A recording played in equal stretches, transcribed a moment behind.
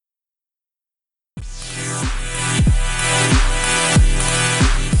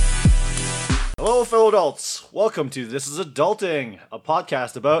fellow adults. Welcome to This is Adulting, a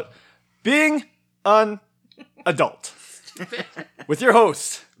podcast about being an adult. With your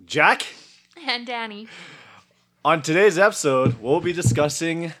host, Jack. And Danny. On today's episode, we'll be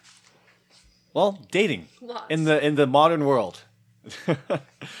discussing, dating. Lots. in the modern world.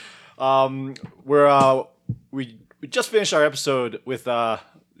 We just finished our episode with the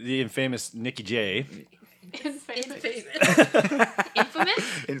infamous Nikki J.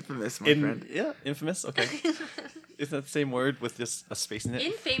 Infamous, my friend. Yeah, infamous. Okay, isn't that the same word with just a space in it?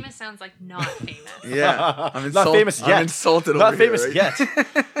 Infamous sounds like not famous. Yeah, not famous yet. I'm insulted. Not over famous here, right?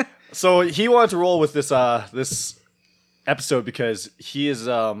 yet. So he wanted to roll with this this episode because he is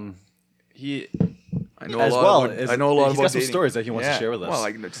he. I know as a lot well. about, I know a lot he's about got some dating. stories that he wants to share with us. Well,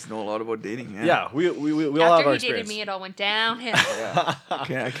 I just know a lot about dating. Yeah, we all have After our he dated experience. me, it all went downhill. Yeah.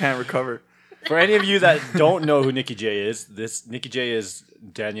 I can't recover. For any of you that don't know who Nikki J is, Nikki J is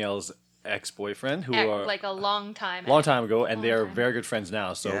Danielle's ex-boyfriend who are Like a long time. time ago, and they are very good friends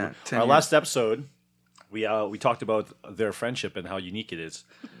now. So Yeah, 10 our years. last episode, we talked about their friendship and how unique it is.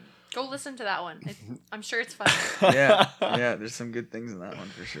 Go listen to that one. I'm sure it's fun. Yeah, there's some good things in that one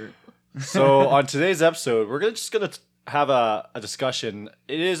for sure. So on today's episode, we're just gonna have a discussion.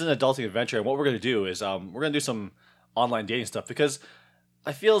 It is an adulting adventure, and what we're gonna do is we're gonna do some online dating stuff because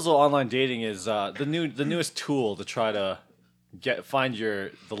I feel as though online dating is the newest tool to try to find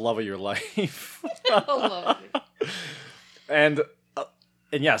the love of your life. and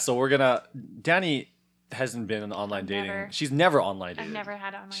yeah, so we're gonna. Danny hasn't been in online dating. Never. She's never online dated. I've never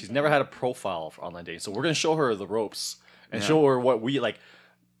had online She's dating. never had a profile for online dating. So we're gonna show her the ropes and Yeah. show her what we like.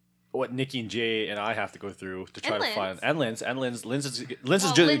 What Nikki and Jay and I have to go through to try And to Linz. find, and Linz is Well,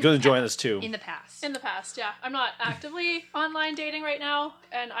 going to Linz join has us too. In the past. In the past, yeah. I'm not actively online dating right now,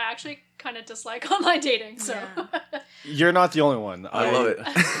 and I actually kind of dislike online dating, so. Yeah. You're not the only one. I love it.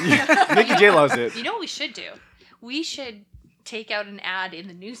 Nikki J loves it. You know what we should do? We should take out an ad in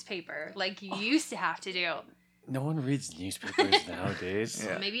the newspaper like you used to have to do. No one reads newspapers nowadays.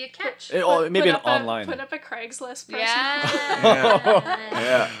 Yeah. Maybe a catch. Maybe an Put online. up a Craigslist person.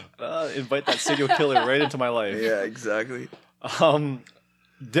 Yeah. Yeah, Invite that serial killer right into my life. yeah, exactly. The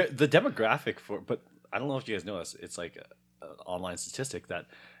demographic but I don't know if you guys know this. It's like an online statistic that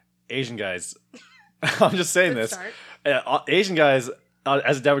Asian guys. I'm just saying Good this. start. Asian guys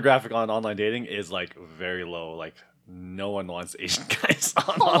as a demographic on online dating is like very low. Like no one wants Asian guys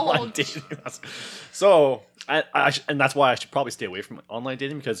on online dating. So and that's why I should probably stay away from online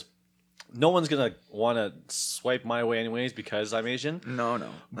dating because no one's gonna want to swipe my way anyways because I'm Asian. No,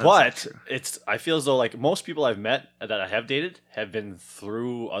 that's not But true. I feel as though like most people I've met that I have dated have been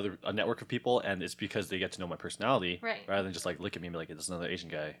through a network of people, and it's because they get to know my personality Right. rather than just like look at me and be like, "There's another Asian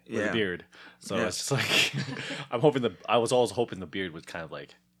guy with a Yeah. beard." So Yeah. it's just like I was always hoping the beard would kind of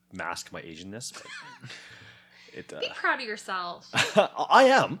like mask my Asianness. But it Be proud of yourself. I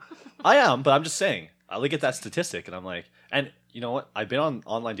am, but I'm just saying. I look at that statistic and I'm like, and you know what? I've been on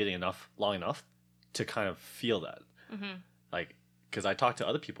online dating long enough to kind of feel that. Mm-hmm. Like, because I talk to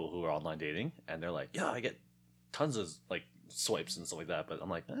other people who are online dating and they're like, yeah, I get tons of like swipes and stuff like that. But I'm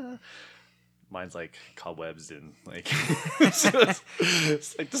like, mine's like cobwebs and like,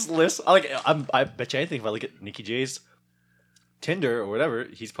 it's like this list. I bet you anything if I look at Nikki J's Tinder or whatever,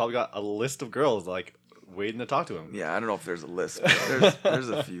 he's probably got a list of girls like waiting to talk to him. Yeah, I don't know if there's a list, but there's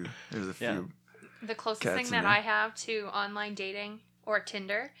a few. There's a few. Yeah. The closest Cats thing in that there. I have to online dating or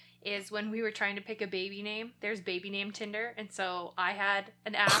Tinder is when we were trying to pick a baby name. There's baby name Tinder, and so I had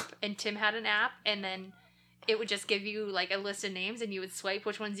an app and Tim had an app, and then it would just give you like a list of names, and you would swipe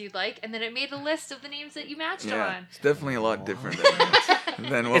which ones you'd like, and then it made a list of the names that you matched Yeah, on. it's definitely a lot different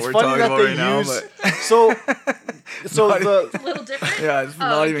than what It's we're funny talking that about they right now. use- But So Not the A little different. yeah, it's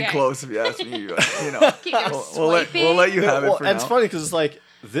not even Okay. close if you ask me. But, you know, Okay, you're we'll let you have it well, for and now. it's funny because it's like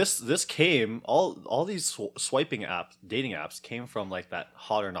this came all these swiping dating apps came from like that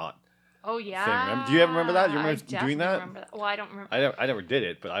Hot or Not. Oh yeah. Remember- do you ever remember that? You remember I doing definitely that? Remember that? Well, I don't remember. I never did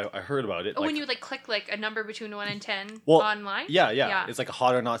it, but I heard about it. Oh, like, when you would like click like a number between 1 and 10 Well, online. yeah, it's like a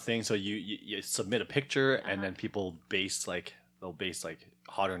Hot or Not thing. So you submit a picture, and Uh-huh. then people they'll base like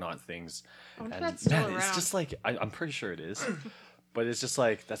Hot or Not things. I wonder if And that's still man, it's around. just like I'm pretty sure it is, but it's just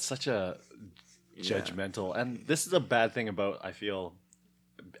like that's such a Yeah. judgmental, and this is a bad thing about I feel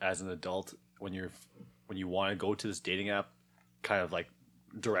as an adult when you want to go to this dating app kind of like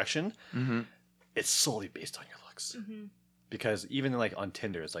direction. Mm-hmm. It's solely based on your looks. Mhm. Because even like on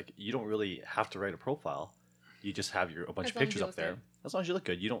Tinder, it's like you don't really have to write a profile. You just have a bunch As of long as pictures you up look there. good. As long as you look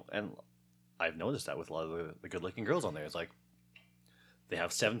good, you don't. And I've noticed that with a lot of the good-looking girls on there. It's like they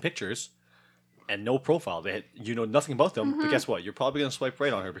have 7 pictures, and no profile. You know nothing about them, but guess what? You're probably gonna swipe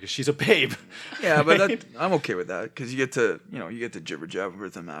right on her because she's a babe. Yeah, but I'm okay with that because you get to jibber jabber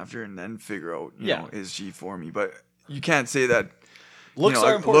with them after and then figure out, you know, is she for me? But you can't say that. Looks you know,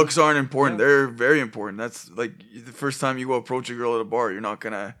 are important. Looks aren't important. Yeah. They're very important. That's like the first time you go approach a girl at a bar, you're not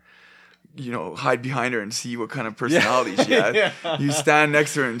gonna, you know, hide behind her and see what kind of personality she has. Yeah. You stand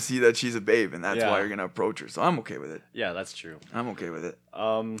next to her and see that she's a babe, and that's Yeah. why you're gonna approach her. So I'm okay with it. Yeah, that's true. I'm okay with it.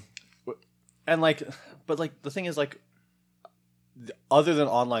 And like, but like the thing is like, other than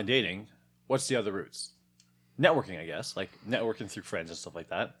online dating, what's the other routes? Networking, I guess, like networking through friends and stuff like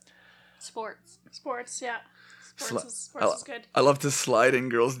that. Sports. Sports, yeah. Sports is good. I love to slide in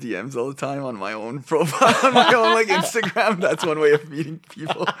girls' DMs all the time on my own profile, on my own like Instagram. That's one way of meeting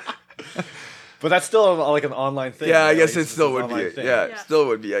people. But that's still like an online thing. Yeah, I right? guess Like, it still it's an would online be. thing. Yeah, Yeah. still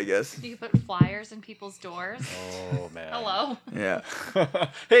would be, I guess. You can put flyers in people's doors. Oh man. Hello. Yeah.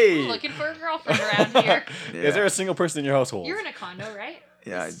 Hey. Looking for a girlfriend around here. Yeah. Is there a single person in your household? You're in a condo, right?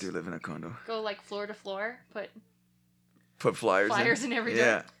 Yeah, I do live in a condo. Go like floor to floor. Put Put flyers in every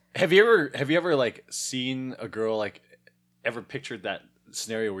Yeah. door. Have you ever like seen a girl like ever pictured that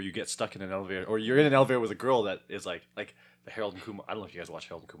scenario where you get stuck in an elevator or you're in an elevator with a girl that is like the Harold and Kumar? I don't know if you guys watch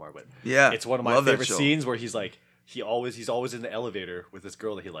Harold and Kumar, but Yeah. it's one of my Love that favorite show. scenes where he's like he's always in the elevator with this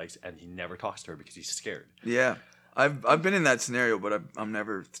girl that he likes and he never talks to her because he's scared. Yeah. I've been in that scenario, but I'm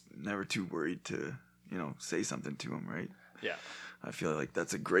never too worried to, you know, say something to him, right? Yeah. I feel like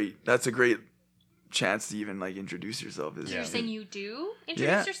that's a great chance to even like introduce yourself. So Yeah. you're saying you do yeah,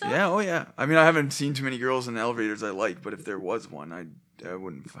 introduce yourself? yeah, oh yeah. I mean, I haven't seen too many girls in elevators I like, but if there was one, I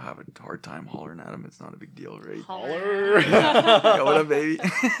wouldn't have a hard time hollering at them. It's not a big deal, right? Holler. Yeah, what up, baby?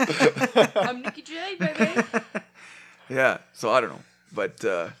 I'm Nikki J, baby. Yeah, so I don't know, but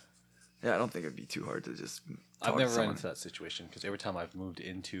yeah, I don't think it'd be too hard to just. I've talk never to run someone. into that situation because every time I've moved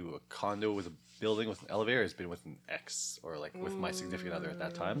into a condo with a building with an elevator, it's been with an ex or like with my significant other at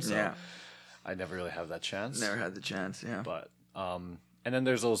that time. So Yeah, I never really have that chance. never had the chance. Yeah, But and then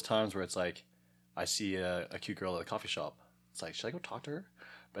there's those times where it's like I see a cute girl at a coffee shop. It's like, should I go talk to her?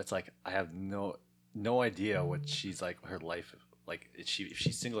 But it's like I have no idea what she's like, her life, like if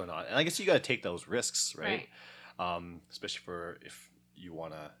she's single or not. And I guess you got to take those risks, right? Especially for if you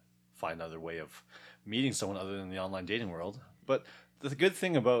want to find another way of meeting someone other than the online dating world. But the good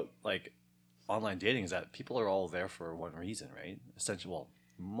thing about like online dating is that people are all there for one reason, right? Essentially, well,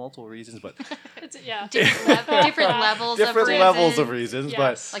 multiple reasons, but It's, yeah. Different levels different of levels of reason. reasons.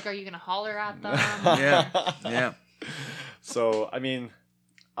 Yes. Like, are you gonna holler at them? yeah, yeah. So I mean,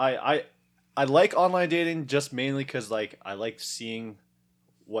 I like online dating just mainly because like I like seeing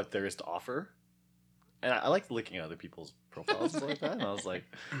what there is to offer, and I like looking at other people's profiles and stuff like that. And I was like,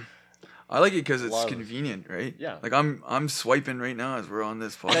 I like it because it's Love it. convenient, right? Yeah. Like I'm swiping right now as we're on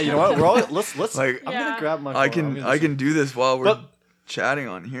this podcast. yeah, you know what? We're all let's. Like I'm Yeah. gonna grab my. I phone. I'm can gonna just- do this while we're But- chatting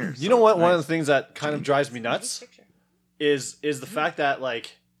on here. You so know what? it's One of nice. the things that kind of drives me nuts is the fact that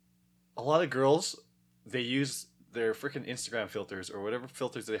like a lot of girls they use their freaking Instagram filters or whatever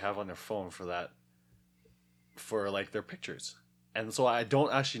filters they have on their phone for like their pictures. And so I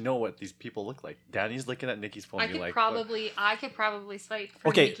don't actually know what these people look like. Danny's looking at Nikki's phone. I being could like, probably swipe for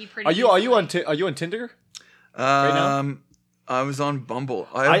okay, Nikki pretty are you easily. are you on Tinder? now? I was on Bumble.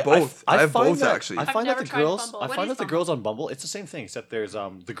 I have both. I have find both that- actually. I find that never the tried girls. Bumble. I What find is that the girls on Bumble. It's the same thing, except there's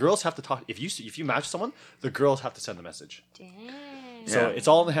the girls have to talk. If you match someone, the girls have to send a message. Dang. So Yeah. it's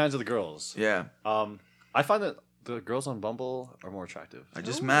all in the hands of the girls. Yeah, I find that the girls on Bumble are more attractive. I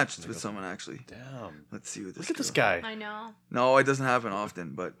just Ooh. matched with someone actually. Damn. Let's see what this. Look at this girl- guy. I know. No, it doesn't happen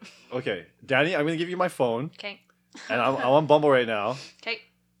often, but Okay, Danny, I'm gonna give you my phone, Okay. and I'm on Bumble right now. Okay.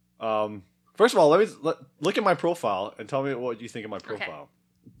 First of all, look at my profile and tell me what you think of my profile.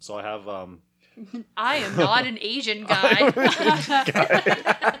 So I have I am not an Asian guy.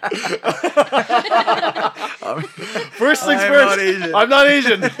 First things I'm first. not Asian. I'm not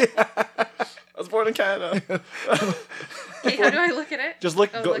Asian. I was born in Canada. Okay, how do I look at it? Just look.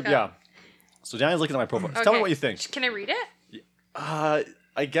 Oh, Go, look up. yeah. So Danny's looking at my profile. Tell me Okay. what you think. Can I read it?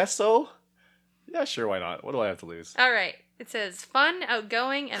 I guess so. Yeah, sure. Why not? What do I have to lose? All right. It says fun,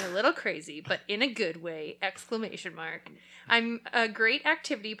 outgoing, and a little crazy, but in a good way! ! I'm a great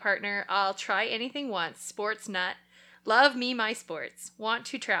activity partner. I'll try anything once. Sports nut. Love me my sports. Want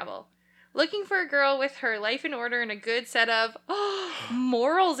to travel. Looking for a girl with her life in order and a good set of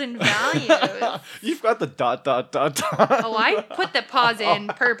morals and values. You've got the ... Oh, I put the pause in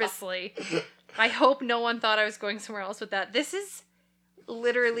purposely. I hope no one thought I was going somewhere else with that. This is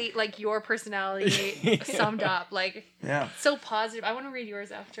literally like your personality summed up. Like Yeah. so positive. I want to read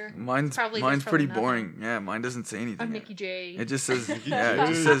yours after. Mine's Probably mine's just pretty from nothing. boring. Yeah, mine doesn't say anything. I'm Nikki J. It just says yeah, it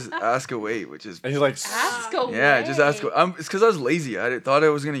just says ask away, which is And he's like, Ask away. yeah, just ask. It's because I was lazy. I thought I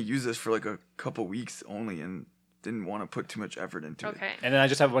was gonna use this for like a couple weeks only, and didn't want to put too much effort into it. Okay. and then I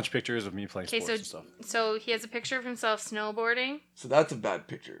just have a bunch of pictures of me playing Okay, sports and stuff. so he has a picture of himself snowboarding. So that's a bad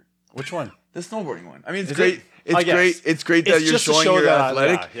picture. Which one? The snowboarding one. I mean, it's Is great. it? It's I guess. great. It's great It's that you're just to showing show you're that-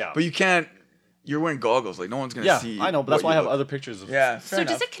 athletic, yeah. but you can't. You're wearing goggles. Like no one's gonna Yeah, see. I know, but that's what why I you have look- other pictures of. Yeah. So fair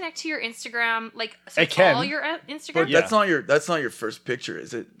does enough. it connect to your Instagram? Like so It it's can. all your Instagram? But Yeah. that's not your first picture,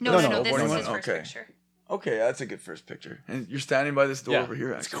 is it? No, No, no, no, no. This snowboarding is one? his first Okay. picture. Okay, that's a good first picture. And you're standing by this door Yeah, over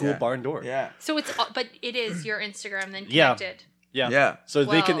here. it's a Actually, cool yeah. barn door. Yeah. So it's but it is your Instagram then Yeah. connected. Yeah. Yeah. So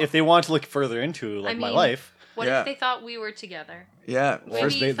they can, Well- if they want to look further into like I my mean- life, What Yeah. if they thought we were together? Yeah. Maybe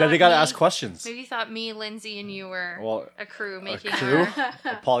first you then thought they gotta me- ask questions. Maybe you thought me, Lindsay, and you were Well, a crew making crew? our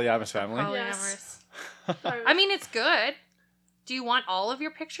a polyamorous family. polyamorous. Yes. I mean, it's good. Do you want all of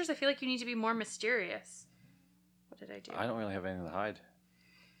your pictures? I feel like you need to be more mysterious. What did I do? I don't really have anything to hide.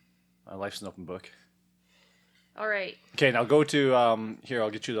 My life's an open book. All right. Okay, now go to here. I'll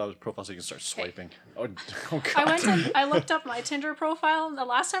get you the other profile so you can start swiping. Oh, oh God. I went and I looked up my Tinder profile, and the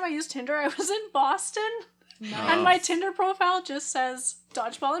last time I used Tinder, I was in Boston, and my Tinder profile just says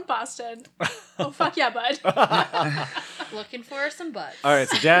dodgeball in Boston. Oh fuck yeah, bud! Looking for some butts. All right,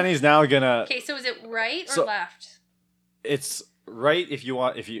 so Danny's now gonna. Okay, so is it right or So- left? It's right if you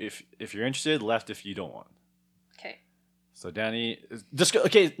want, if you're interested. Left if you don't want. Okay. So Danny, just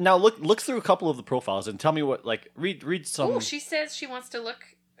okay. Now look through a couple of the profiles and tell me what read some. Oh, she says she wants to look.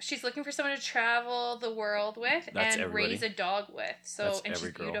 She's looking for someone to travel the world with That's and everybody. raise a dog with. So That's and every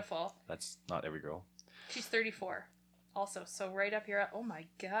she's girl. beautiful. That's not every girl. She's 34. Also, so right up here. Oh my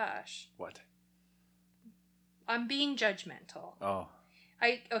gosh. What? I'm being judgmental. Oh.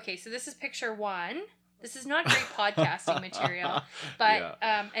 Okay, so this is picture 1. This is not great podcasting material, but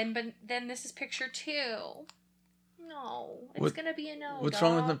but then this is picture 2. No, it's What- gonna be a no. What's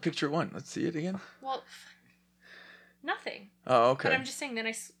wrong with the dog. picture one? Let's see it again. Well, nothing. Oh, okay. But I'm just saying. Then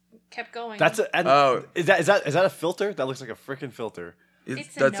I kept going. That's a. And Oh. Is that a filter? That looks like a freaking filter.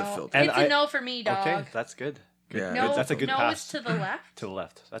 It's That's a a no. filter. And It's I- a no for me, dog. Okay, that's good. Good. Yeah, No, that's a good no, pass. it's to the left. To the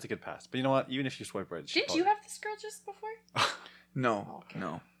left. That's a good pass. But you know what? Even if you swipe right, Didn't you have this girl just before? No, Okay.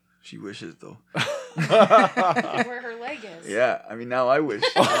 no. She wishes though. Where her leg is. Yeah, I mean now I wish.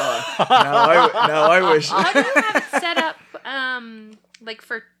 now I wish. How do you have it set up? Like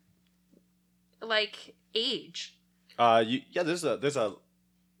for like age. There's a.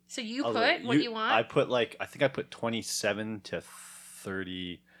 So you a- put what you want. I put I think I put 27 to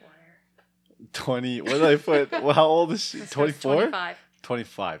 30. 20. What did I put? Well, how old is she? This goes 24. 25.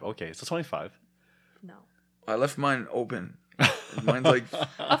 25. Okay, so 25. No. I left mine open. Mine's like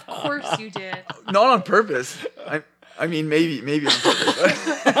Of course you did. not on purpose. I mean maybe on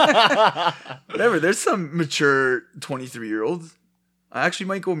purpose. Whatever. There's some mature 23-year-olds. I actually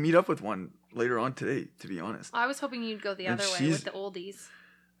might go meet up with one later on today. To be honest, I was hoping you'd go the And other way she's- with the oldies.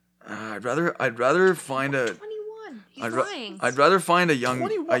 I'd rather find a 21. He's I'd, lying. I'd rather find a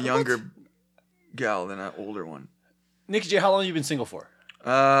 21? younger gal than an older one. Nick J, how long have you been single for?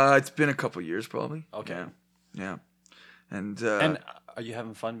 It's been a couple years probably. Okay. Yeah. And And are you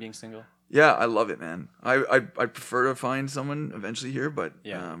having fun being single? yeah, I love it, man. I prefer to find someone eventually here, but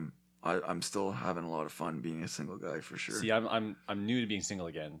Yeah. I'm still having a lot of fun being a single guy for sure. See, I'm new to being single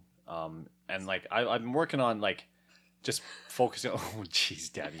again. And like I'm working on like just focusing. Oh,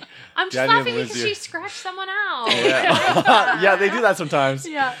 jeez, Daddy. I'm just Daddy and laughing because Lindsay. she scratched someone out. Yeah. Yeah, they do that sometimes.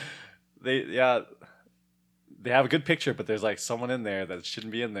 Yeah. They have a good picture, but there's like someone in there that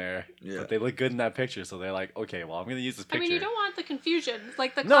shouldn't be in there. Yeah. But they look good in that picture, so they're like, okay, well, I'm gonna use this I picture. mean, you don't want the confusion,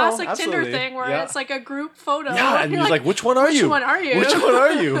 like the No, classic absolutely. Tinder thing where Yeah. it's like a group photo. Yeah, and you're he's like, which one are which you? one are you? Which one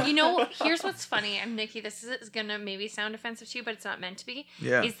are you? You know, here's what's funny, and Nikki, this is gonna maybe sound offensive to you, but it's not meant to be.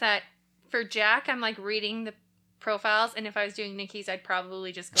 Yeah. Is that for Jack, I'm like reading the profiles, and if I was doing Nikki's, I'd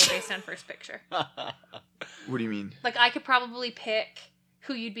probably just go based on first picture. What do you mean? Like I could probably pick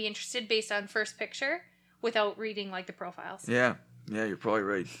who you'd be interested based on first picture without reading like the profiles. Yeah. Yeah, you're probably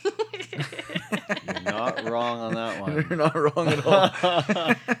right. You're not wrong on that You're one. not wrong at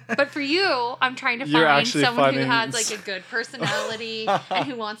all. But for you, I'm trying to You're find actually someone who finding- has like a good personality and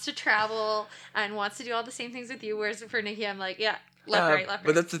who wants to travel and wants to do all the same things with you. Whereas for Nikki, I'm like, yeah, left, right, left, But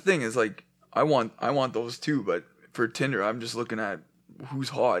right. that's the thing is like I want those too, but for Tinder I'm just looking at who's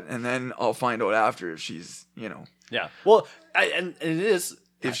hot and then I'll find out after if she's, Yeah. Well, and it is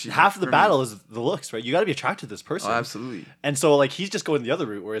If she- half of the for me. battle is the looks, right? You got to be attracted to this person. oh, absolutely. And so like he's just going the other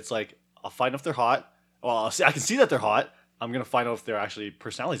route where it's like I'll find if they're hot. Well, I can see that they're hot. I'm gonna find out if their actually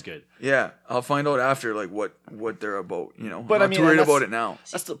personality's good. Yeah, I'll find out after like what they're about. You know, But I'm I not mean, too worried and that's- about it now.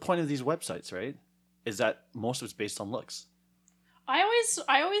 That's the point of these websites, right? Is that most of it's based on looks. I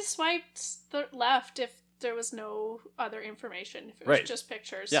always swiped the left if there was no other information. If it was Right. just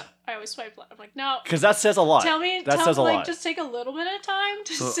pictures, Yeah. I always swipe left. I'm like, no. Because that says a lot. Tell me, That says a like, lot. just take a little bit of time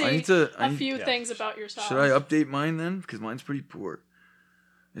to So see I need to. a few yeah. things about yourself. Should I update mine then? Because mine's pretty poor.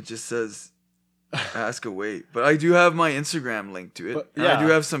 It just says ask away, but I do have my Instagram link to it. But, And I do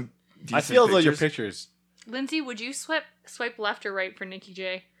yeah. have some. Decent I feel though your pictures. pictures. Lindsay, would you swipe left or right for Nikki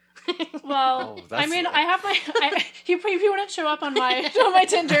J? Well, Oh, I that's- mean, I have my. He wouldn't show up on my on my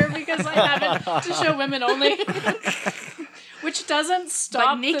Tinder because I have it to show women only, which doesn't stop.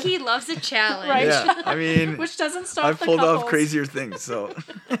 But Nikki loves a challenge. Right. Yeah, I mean, which doesn't stop. I've the pulled off couples. crazier things. So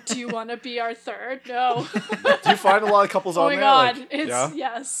Do you want to be our third? No. Do you find a lot of couples Oh on my there? god! Like, It's yeah?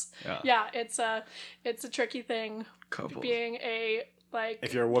 yes, Yeah. yeah. It's a tricky thing couple. being a like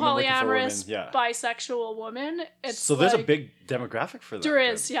If you're a woman looking for women, polyamorous yeah. bisexual woman. It's So there's a like- big demographic for that. There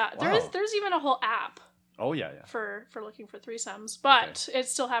then. is, yeah. Wow. There's even a whole app Oh yeah, yeah, for looking for threesomes, but it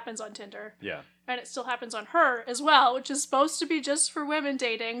still happens on Tinder. yeah. And it still happens on her as well, which is supposed to be just for women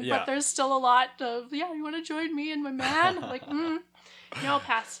dating. Yeah. But there's still a lot of, you want to join me and my man? I'm like, no,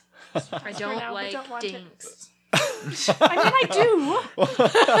 pass. I don't now, we like don't want it. dinks. I mean, I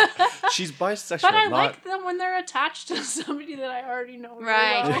do, She's bisexual. but I not... like them when they're attached to somebody that I already know. really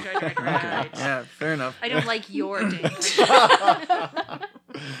Right, well. right. Yeah, fair enough. I don't like your dinks.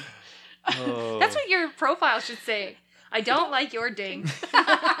 Oh. That's what your profile should say. I don't like your dink.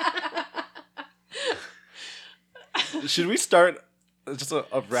 Should we start just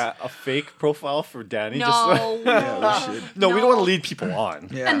a fake profile for Danny? No. Just Yeah, we should. no, we don't want to No. lead people on.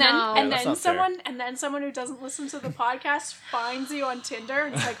 Yeah. And then No. and That's then not fair. someone who doesn't listen to the podcast finds you on Tinder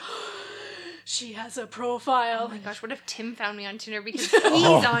and it's like, she has a profile. Oh my gosh, what if Tim found me on Tinder because he's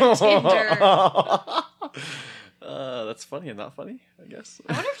on Tinder? That's funny and not funny, I guess.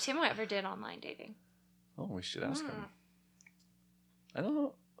 I wonder if Tim ever did online dating. Oh, we should ask him. I don't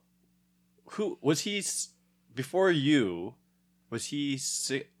know. Who was he before you? Was he?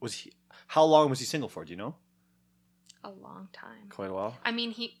 How long was he single for? Do you know? A long time. Quite a while. I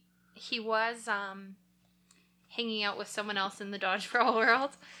mean, he was hanging out with someone else in the dodgeball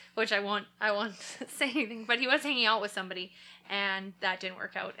world, which I won't say anything. But he was hanging out with somebody, and that didn't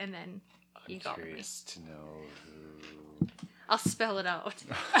work out. And then he got with me. Curious to know who. I'll spell it out.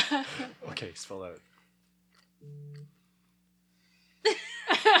 Okay, spell out.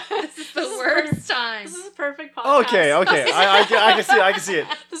 This is the worst time. This is a perfect podcast. Okay. I can see it. I can see it.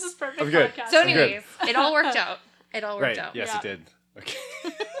 This is perfect I'm good. podcast. So, I'm good. anyways, it all worked out. It all worked Right. out. Yes, Yeah. it did. Okay.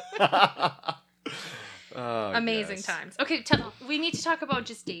 Oh, Amazing yes. times. Okay, we need to talk about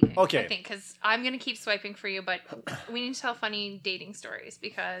just dating. Okay. I think because I'm gonna keep swiping for you, but we need to tell funny dating stories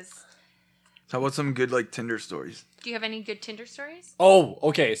because. How about some good like Tinder stories? Do you have any good Tinder stories? Oh,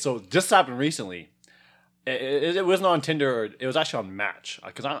 okay. So this happened recently. It wasn't on Tinder. It was actually on Match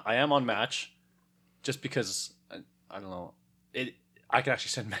because I am on Match, just because I don't know. I can actually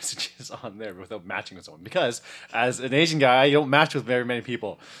send messages on there without matching with someone because as an Asian guy, you don't match with very many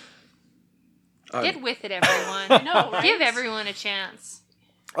people. Get with it, everyone. I know, right? Give everyone a chance.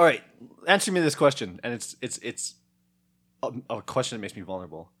 All right, answer me this question, and it's a question that makes me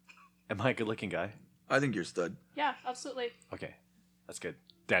vulnerable. Am I a good-looking guy? I think you're a stud. Yeah, absolutely. Okay, that's good,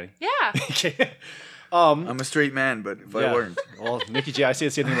 Danny. Yeah. Okay. I'm a straight man, but if I Yeah. weren't, Well, Nikki J, I say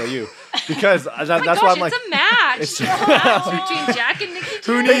the same thing about you because Oh my that's gosh, why I'm like. it's a match. It's- Between Jack and Nikki J.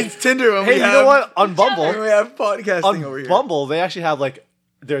 who needs Tinder when Hey, we you have know what? On when Bumble, we have podcasting over on here? Bumble, they actually have like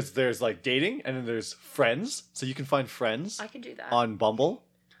there's like dating and then there's friends, so you can find friends I can do that. on Bumble,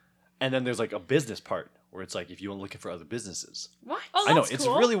 and then there's like a business part where it's like if you're looking for other businesses. What? Oh, I know that's it's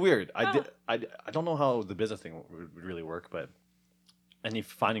cool. really weird. Oh. I don't know how the business thing would really work, but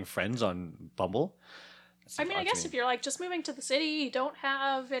finding friends on Bumble. that I seems mean, I odd to guess me. if you're like just moving to the city, you don't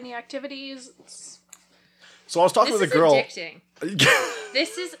have any activities. So I was talking This with is a girl. addicting.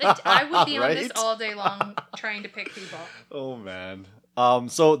 This is. I would be on this Right? all day long trying to pick people. Oh man.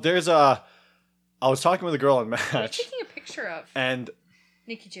 So there's I was talking with a girl on What are you Match, taking a picture of? and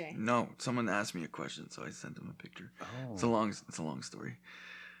Nikki J. No, someone asked me a question, so I sent them a picture. oh. It's a long story.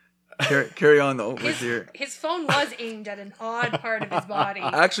 Carry on though with your. His phone was aimed at an odd part of his body.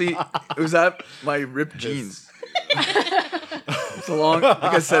 Actually, it was at my ripped jeans. It's a long, like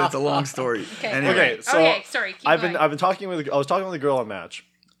I said, it's a long story. Okay. Anyway, Okay, so okay, sorry. Keep I going. was talking with a girl on Match,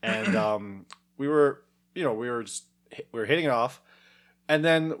 and we were hitting it off, and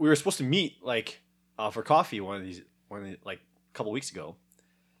then we were supposed to meet for coffee like a couple weeks ago,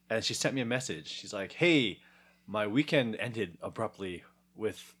 and she sent me a message. She's like, "Hey, my weekend ended abruptly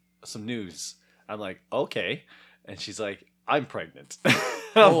with some news. I'm like, okay. And she's like, I'm pregnant. I'm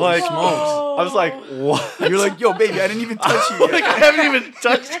Holy like, smokes. I was like, what? You're like, yo, baby, I didn't even touch you like, I yet. haven't even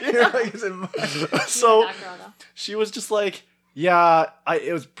touched you. You're like, is it- So That girl, though. she was just like, yeah,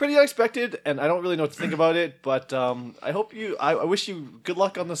 it was pretty unexpected, and I don't really know what to think about it, but I hope I wish you good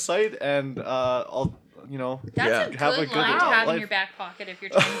luck on the site, and Yeah. I'll, That's a Have a good good line to have in life. your back pocket if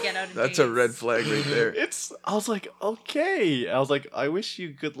you're trying to get out of That's a dates. red flag right there. I was like, okay. I was like, I wish you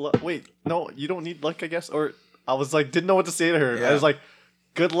good luck. Wait, no, you don't need luck, I guess. Or I was like, didn't know what to say to her. Yeah. I was like,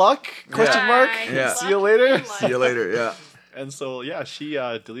 good luck? Question mark. Bye. Yeah. See you later. See you later. Yeah. And so yeah, she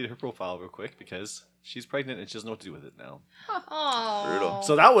deleted her profile real quick because she's pregnant and she doesn't know what to do with it now. Oh. Brutal.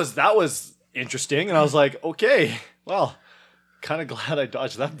 So that was interesting, and I was like, okay, well, kind of glad I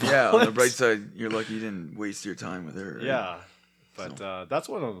dodged that bullet. Yeah. On the bright side, you're lucky you didn't waste your time with her. Right? Yeah, but that's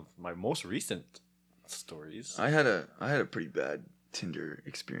one of my most recent stories. I had a pretty bad Tinder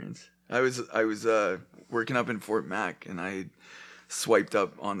experience. I was working up in Fort Mac, and I swiped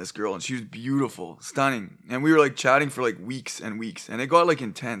up on this girl, and she was beautiful, stunning, and we were like chatting for like weeks and weeks, and it got like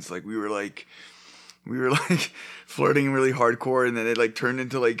intense. Like we were like flirting really hardcore, and then it like turned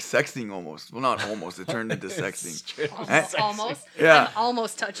into like sexting almost. Well, not almost. It turned into sexting. Straight up Almost. sexy. Almost. Yeah. I'm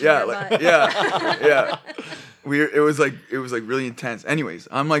almost touching Yeah, your like butt. yeah. It was like really intense. Anyways,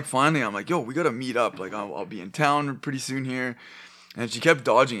 I'm like, yo, we gotta meet up. Like I'll be in town pretty soon here, and she kept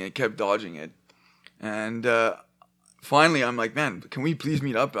dodging it, and finally I'm like, man, can we please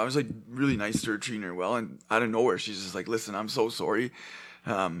meet up? I was like really nice to her, treating her well, and out of nowhere she's just like, listen, I'm so sorry,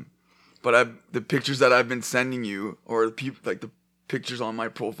 but the pictures that I've been sending you, or the people like the pictures on my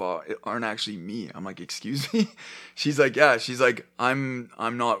profile aren't actually me. I'm like, excuse me? She's like, yeah. She's like, I'm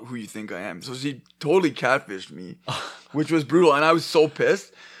not who you think I am. So she totally catfished me, which was brutal, and I was so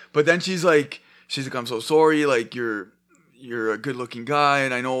pissed. But then she's like, I'm so sorry. Like you're a good looking guy,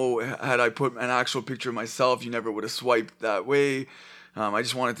 and I know had I put an actual picture of myself, you never would have swiped that way. I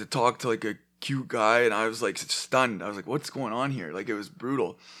just wanted to talk to like a cute guy, and I was like stunned. I was like, what's going on here? Like it was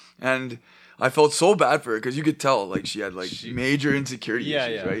brutal, and I felt so bad for her because you could tell like she had like major insecurity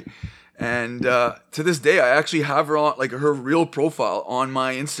issues, right? And to this day, I actually have her on like her real profile on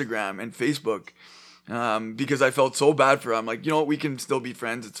my Instagram and Facebook because I felt so bad for her. I'm like, you know what, we can still be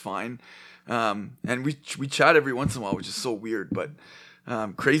friends. It's fine. And we chat every once in a while, which is so weird, but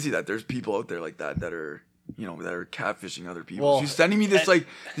crazy that there's people out there like that are that are catfishing other people. Well, She's sending me this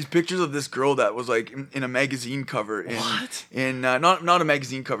these pictures of this girl that was like in a magazine cover in not a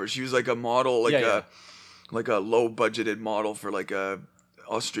magazine cover. She was like a model, like a low budgeted model for like a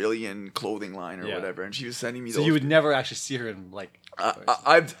Australian clothing line or whatever. And she was sending me. So those you would never actually see her in like.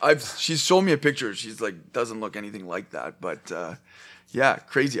 she's shown me a picture. She's like doesn't look anything like that, but. Yeah,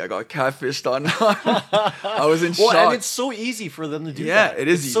 crazy. I got catfished on. I was in shock. And it's so easy for them to do that. Yeah, it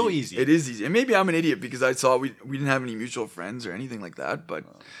is it's easy. so easy. It is easy. And maybe I'm an idiot because I saw we didn't have any mutual friends or anything like that. But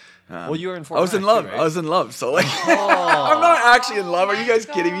Well, you were in Fort I was in Mac, love. too, right? I was in love. So like, I'm not actually in love. Are you guys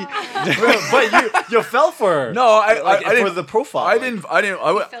kidding me? But you fell for her. No, I didn't. For the profile. I didn't.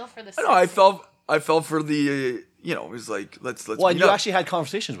 You fell for the No, I fell for the. It was like let's. Well, and meet you up. actually had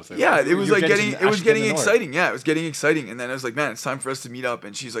conversations with her. Yeah, right? it was You were like getting to know her. exciting. Yeah, it was getting exciting. And then I was like, man, it's time for us to meet up.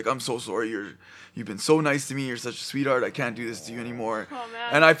 And she's like, I'm so sorry. You've been so nice to me. You're such a sweetheart. I can't do this to you anymore. Oh, man.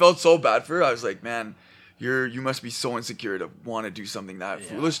 And I felt so bad for her. I was like, man, you must be so insecure to want to do something that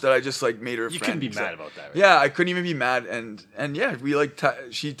foolish that I just like made her a You friend. couldn't be So- mad about that, right? Yeah, I couldn't even be mad. And yeah, we like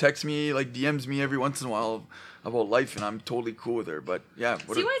she texts me, like DMs me every once in a while about life, and I'm totally cool with her. But yeah,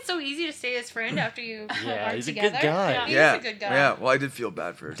 See why it's so easy to stay his friend after you Yeah, are he's a together? good guy. He's yeah, a good guy. yeah. Well, I did feel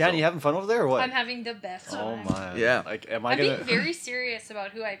bad for her. Dan, so. you having fun over there or what? I'm having the best Oh time. my. Yeah. Like, am I I'm gonna? being very serious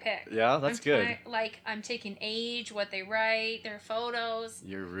about who I pick. Yeah, that's good. I'm taking age, what they write, their photos.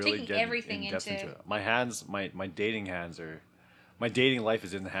 You're really taking getting everything in depth into- into it. My hands, my dating hands are, my dating life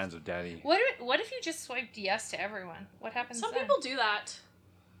is in the hands of Danny. What if you just swiped yes to everyone? What happens Some then? people do that,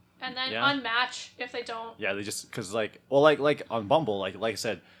 and then Yeah. unmatch if they don't. Yeah, they just because like on Bumble, like I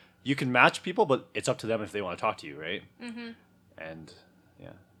said, you can match people, but it's up to them if they want to talk to you, right? Mm-hmm. And yeah,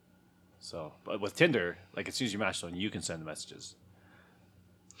 so but with Tinder, like as soon as you match someone, you can send the messages.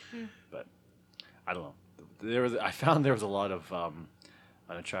 But I don't know. I found there was a lot of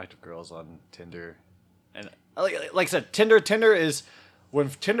unattractive girls on Tinder, and like I said, Tinder is when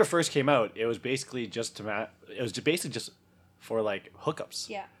Tinder first came out, it was basically just to it was basically just for like hookups.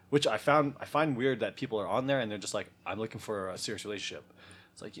 Yeah. Which I find weird that people are on there and they're just like, I'm looking for a serious relationship.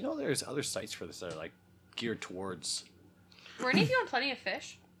 It's like, there's other sites for this that are like geared towards. Were any of you on Plenty of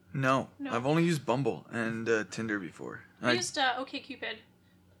Fish? No, No. I've only used Bumble and Tinder before. I used OkCupid.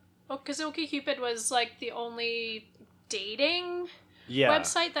 because OkCupid was like the only dating Yeah.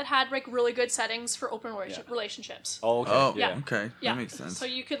 website that had like really good settings for open relationships. Oh, okay. Oh, yeah. okay. Yeah. That makes sense. So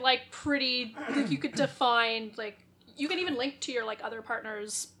you could like you could define like you can even link to your like other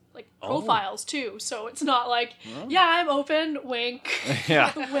partners like Oh. profiles too. So it's not like Oh. yeah, I'm open, wink,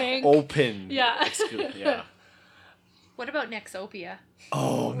 Yeah. with a wink. Open. Yeah. Yeah. What about Nexopia?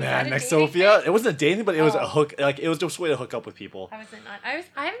 Oh Was man, that a Nexopia. dating It wasn't a dating, but it was a Oh. hook. Like it was just a way to hook up with people. I wasn't on.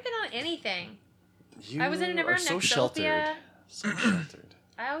 I haven't been on anything. You I wasn't never are on so Nexopia. sheltered. So sheltered.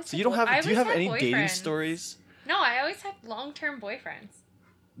 I always So you don't have? I Do you always have had any dating boyfriends. stories No, I always had long-term boyfriends.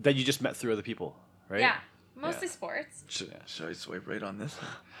 that you just met through other people, right? Yeah, mostly sports. Should I swipe right on this?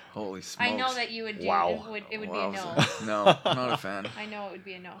 Holy smokes. I know that you would do. Wow. It would Wow. be a no. No, I'm not a fan. I know it would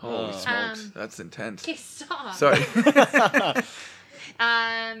be a no. Holy smokes. Um, That's intense. Okay, stop. Sorry.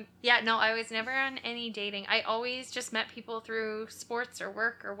 Yeah, no, I was never on any dating. I always just met people through sports or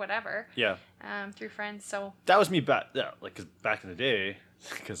work or whatever. Yeah. Through friends. So That was me back. Yeah, like 'cause back in the day.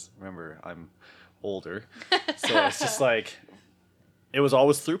 Because remember, I'm older, so it's just like it was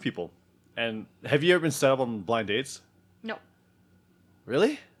always through people. And have you ever been set up on blind dates? no.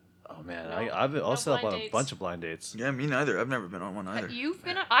 Really? Oh man, No, I've no I'll set up blind on a dates. bunch of blind dates. Yeah, me neither. I've never been on one either. You've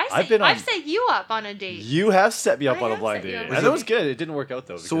been. I've been on- I've set you up on a date. You have set me up I on a have blind set you date, up and on it a was good. It didn't work out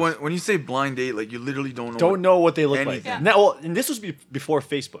though. So because when you say blind date, like you literally don't know. don't know what they look anything. like. Yeah. Now, well, and this was before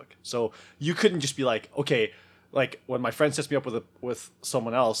Facebook, so you couldn't just be like, okay, like when my friend sets me up with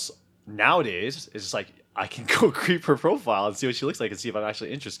someone else. Nowadays, it's just like I can go creep her profile and see what she looks like and see if I'm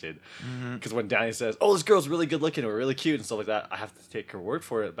actually interested. Because when Danny says, "Oh, this girl's really good looking or really cute" and stuff like that, I have to take her word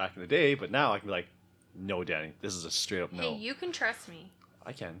for it. Back in the day, but now I can be like, "No, Danny, this is a straight up no." Hey, you can trust me.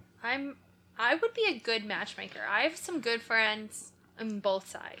 I can. I would be a good matchmaker. I have some good friends on both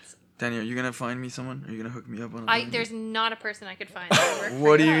sides. Danny, are you gonna find me someone? Are you gonna hook me up on a blind There's date? not a person I could find. That would work for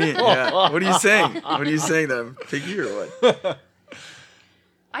What do you. you mean? Yeah. What are you saying? What are you saying? That I'm picky or what?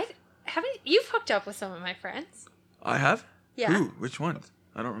 I haven't. You've hooked up with some of my friends. I have? Yeah. Who? Which ones?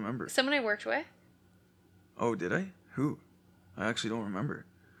 I don't remember. Someone I worked with. Oh, did I? Who? I actually don't remember.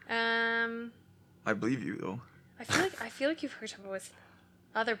 I believe you though. I feel like you've hooked up with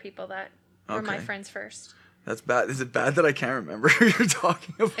other people that were my Okay. friends first. That's bad. Is it bad that I can't remember who you're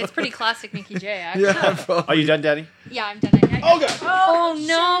talking about? It's pretty classic Nikki J. Actually. Yeah, Are probably. you done, Danny? Yeah, I'm done. Oh god. Oh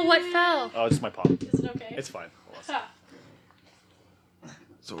no! What fell? Oh, it's my pop. Is it okay? It's fine. Ah,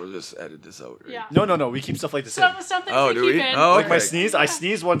 So we'll just edit this out, right? yeah. No. We keep stuff like this in. Something Oh, to do keep we? in. Oh, Like my okay. sneeze, I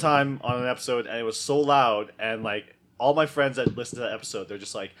sneezed one time on an episode and it was so loud, and like all my friends that listened to that episode, they're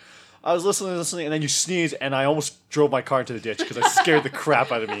just like, I was listening, and then you sneeze, and I almost drove my car into the ditch because I scared the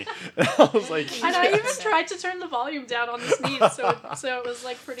crap out of me. And I was like, And I even tried to turn the volume down on the sneeze, so it was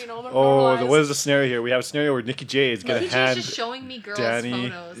like pretty normal. oh, what is the scenario here? We have a scenario where Nikki J is gonna Nikki J's hand. just showing me girls'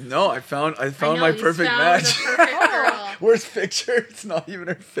 Danny. photos. No, I found I know, my he's perfect found match. the perfect girl. Where's picture? It's not even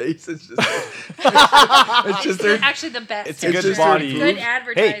her face. It's just it's just her. Actually, the best. It's a It's good just her body. Good boobs.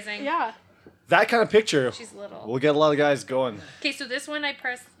 advertising. Yeah. That kind of picture, She's little. we'll get a lot of guys going. Okay, so this one I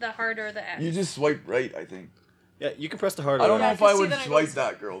press the heart or the X. You just swipe right, I think. Yeah, you can press the heart. I don't or- know Yeah, if I see, would then it swipe goes-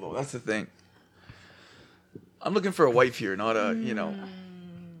 that girl though. That's the thing. I'm looking for a wife here, not a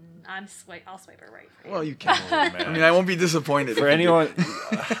I'll swipe her right for you. Well, you can. Oh, man. I mean, I won't be disappointed. For if you do. anyone,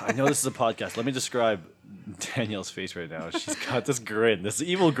 I know this is a podcast. Let me describe Danielle's face right now. She's got this grin, this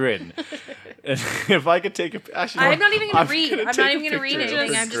evil grin. And if I could take a, actually, I'm not even gonna I'm read. gonna I'm take not a even gonna read picture of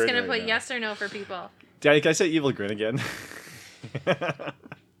anything. this I'm just grin gonna right put now. yes or no for people. Danny, can I say evil grin again?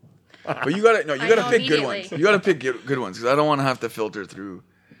 But you gotta I gotta know pick good immediately. ones. You gotta pick good ones because I don't want to have to filter through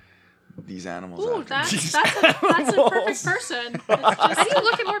these animals. Ooh, after. that's a perfect person. It's How just, do you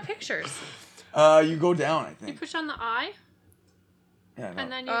look at more pictures? You go down, I you think. push on the eye, Yeah, no.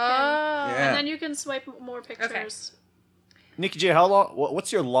 and then you Oh. can, Yeah. and then you can swipe more pictures. Nikki J, how long?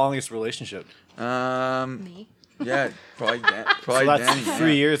 What's your longest relationship? Me. Yeah, probably So that's Danny.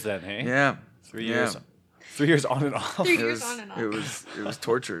 3 years then, hey? Yeah. 3 Yeah. years. 3 years on and off. 3 It years was, on and off. it was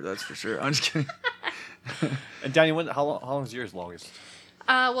torture, that's for sure. I'm just kidding. And Danny, how long is yours longest?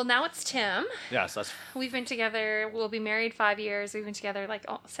 Well, now it's Tim. Yeah, so that's We've been together. We'll be married 5 years. We've been together like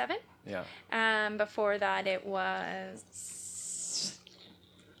 7. yeah. Before that, it was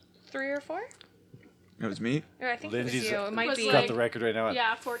 3 or 4. It was me. Or I think Lindsay's it was you. It might was be. Got the record right now. At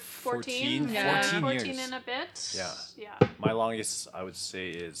Yeah, 14. 14 Yeah, 14 14 years. and a bit. Yeah. Yeah. My longest, I would say,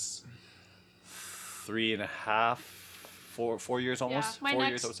 is 3.5, 4 years almost. Yeah. My 4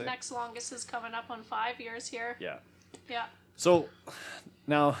 years, I would say. next longest is coming up on 5 years here. Yeah. Yeah. So,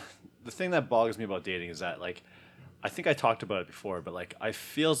 now, the thing that bothers me about dating is that, like, I think I talked about it before, but, like, I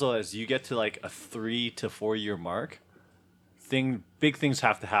feel as though as you get to, like, a 3 to 4 year mark, big things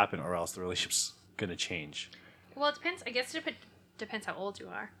have to happen, or else the relationship's gonna change. Well, it depends. I guess it depends how old you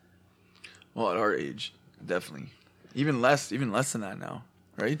are. Well, at our age, definitely. Even less than that now,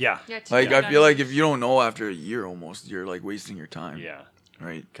 right? Yeah. Yeah. Like I feel like if you don't know after a year, almost, you're like wasting your time. Yeah.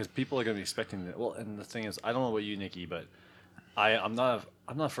 Right. Because people are gonna be expecting that. Well, and the thing is, I don't know about you, Nikki, but I'm not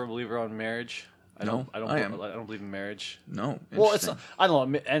a firm believer on marriage. I don't believe in marriage. No. Well, it's Interesting. I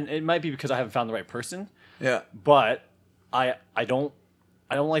don't know, and it might be because I haven't found the right person. Yeah. But I don't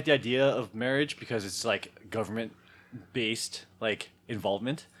like the idea of marriage because it's like government based like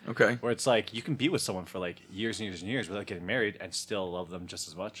involvement, Okay. where it's like you can be with someone for like years and years and years without getting married and still love them just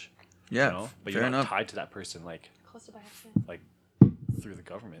as much. Yeah. You know? But fair you're not enough. tied to that person like Close it by accident. through the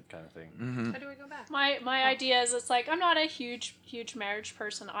government kind of thing. Mm-hmm. How do I go back? My idea is it's like I'm not a huge marriage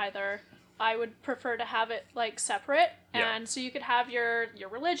person either. I would prefer to have it like separate, Yeah. and so you could have your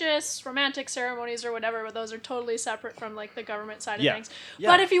religious, romantic ceremonies or whatever, but those are totally separate from like the government side of Yeah. things. Yeah.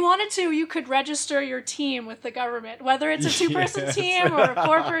 But if you wanted to, you could register your team with the government, whether it's a 2-person Yes. team or a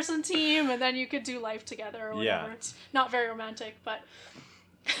 4-person team, and then you could do life together or whatever. Yeah. It's not very romantic, but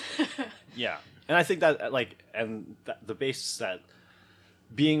Yeah, and I think that the basis that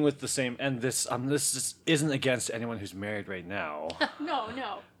being with the same and this just isn't against anyone who's married right now,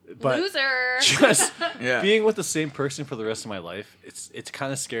 no. but Loser. just Yeah. being with the same person for the rest of my life, it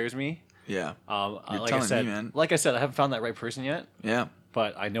kind of scares me. Yeah. You're Like I telling said, me, man. like I said, I haven't found that right person yet. Yeah.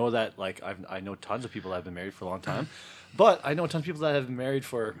 But I know that I know tons of people that have been married for a long time. But I know tons of people that have been married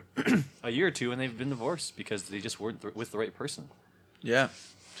for a year or two and they've been divorced because they just weren't with the right person. Yeah.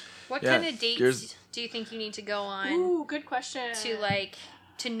 What Yeah, kind of dates here's- do you think you need to go on Ooh, good question.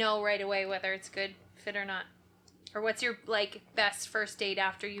 to know right away whether it's good fit or not? Or what's your like best first date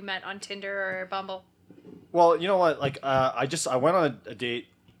after you met on Tinder or Bumble? Well, you know what? Like, I went on a date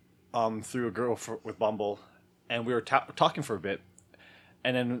through a girl with Bumble, and we were talking for a bit,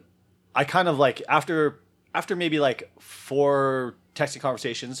 and then I kind of like after maybe like 4 texting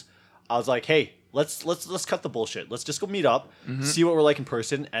conversations, I was like, hey, let's cut the bullshit. Let's just go meet up, see what we're like in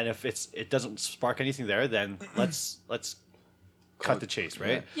person, and if it doesn't spark anything there, then let's cut the chase,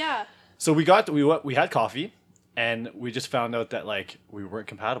 right? Yeah. So we had coffee, and we just found out that like we weren't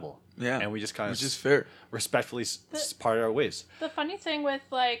compatible. Yeah. And we just kind of Which is fair. respectfully parted our ways. The funny thing with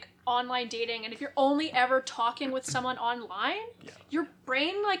like online dating, and if you're only ever talking with someone online, your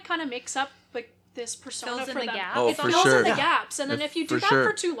brain like kind of makes up like this persona Fills in for the them. gaps. Oh, It for fills sure. in the Yeah. gaps, and then if you do For that sure.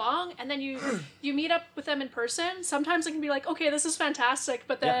 for too long, and then you meet up with them in person, sometimes it can be like, okay, this is fantastic,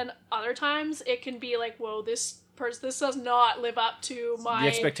 but then other times it can be like, whoa, this does not live up to my The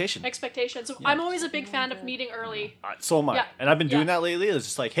expectation. expectations. So I'm always a big fan of meeting early. So am I. Yeah. And I've been doing Yeah. that lately. It's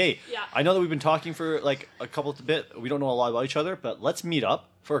just like, hey, Yeah. I know that we've been talking for like a couple of bit. We don't know a lot about each other, but let's meet up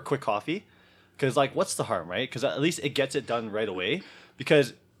for a quick coffee. Because like, what's the harm, right? Because at least it gets it done right away.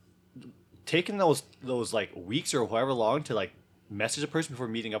 Because taking those like weeks or however long to like message a person before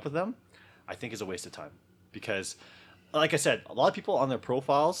meeting up with them, I think is a waste of time. Because, like I said, a lot of people on their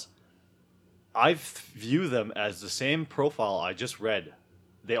profiles, I view them as the same profile I just read.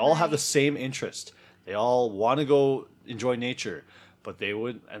 They all have the same interest. They all want to go enjoy nature, but they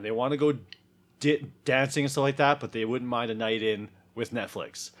want to go dancing and stuff like that, but they wouldn't mind a night in with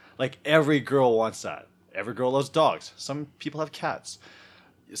Netflix. Like every girl wants that. Every girl loves dogs. Some people have cats.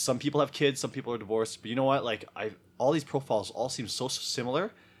 Some people have kids. Some people are divorced. But you know what? Like all these profiles all seem so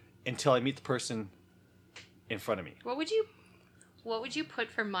similar until I meet the person in front of me. What would you put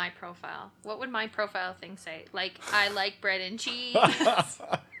for my profile? What would my profile thing say? Like, I like bread and cheese.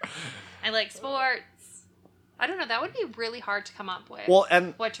 I like sports. I don't know. That would be really hard to come up with. Well,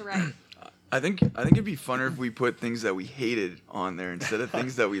 and what to write? I think it'd be funner if we put things that we hated on there instead of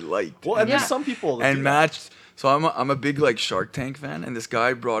things that we liked. well, and Yeah. there's some people that And do that. matched. So I'm a big like Shark Tank fan, and this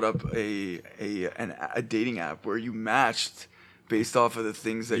guy brought up a dating app where you matched based off of the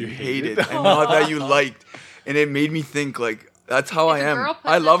things that You you hated? hated and not that you liked, and it made me think like that's how If I a am. girl put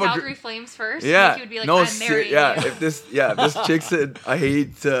I love the a Calgary Flames first, yeah. you would be like, no, I'm marrying yeah. you. If this chick said I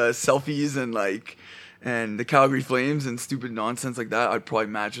hate selfies and the Calgary Flames and stupid nonsense like that, I'd probably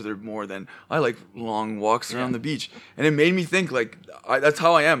match with her more than I like long walks around Yeah. the beach. And it made me think like that's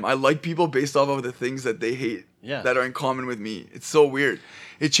how I am. I like people based off of the things that they hate Yeah. that are in common with me. It's so weird.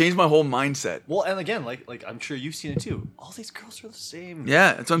 It changed my whole mindset. Well, and again, like I'm sure you've seen it too. All these girls are the same.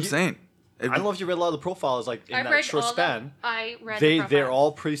 Yeah, that's what I'm You- saying. I don't know if you read a lot of the profiles, like in I've that read short all span. I read They're the profile.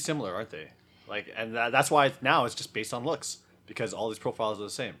 all pretty similar, aren't they? Like, and that's why now it's just based on looks because all these profiles are the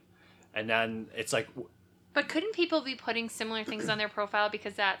same, and then it's like, But couldn't people be putting similar things on their profile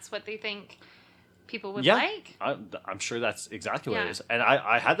because that's what they think people would yeah, like? I'm sure that's exactly what Yeah. it is. And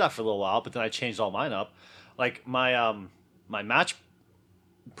I had that for a little while, but then I changed all mine up. Like my my Match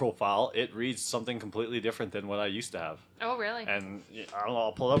profile, it reads something completely different than what I used to have. Oh, really? And I don't know,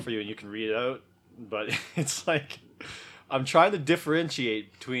 I'll pull it up for you and you can read it out. But it's like I'm trying to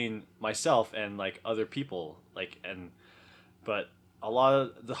differentiate between myself and like other people. But a lot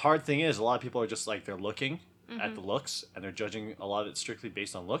of the hard thing is a lot of people are just like they're looking at the looks and they're judging a lot of it strictly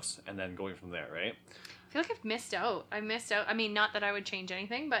based on looks and then going from there, right? I feel like I've missed out. I mean, not that I would change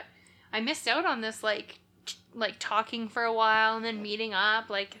anything, but I missed out on this like talking for a while and then meeting up.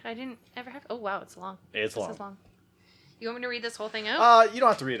 Like I didn't ever have. Oh wow, it's long. It's This long. is long. You want me to read this whole thing out? You don't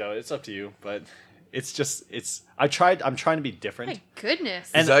have to read it out. It's up to you. But I'm trying to be different. My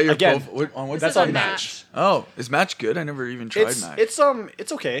goodness. And Is that your again, profile? On what? This That's is on on Match. Oh, is Match good? I never even tried Match.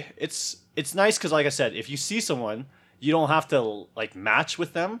 It's okay. It's nice because like I said, if you see someone, you don't have to like match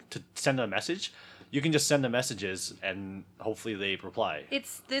with them to send a message. You can just send them messages and hopefully they reply.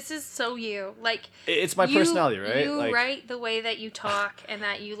 This is so you. Like It's my personality, right? You Like, write the way that you talk and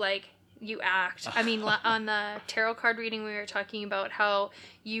that you act. I mean, on the tarot card reading, we were talking about how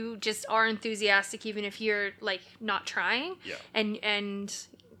you just are enthusiastic even if you're like not trying. Yeah. And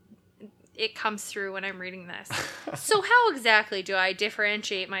it comes through when I'm reading this. So how exactly do I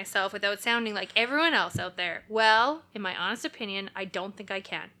differentiate myself without sounding like everyone else out there? Well, in my honest opinion, I don't think I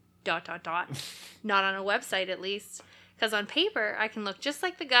can. ... Not on a website, at least. Because on paper, I can look just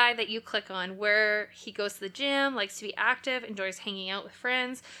like the guy that you click on, where he goes to the gym, likes to be active, enjoys hanging out with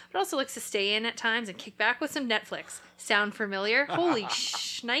friends, but also likes to stay in at times and kick back with some Netflix. Sound familiar? Holy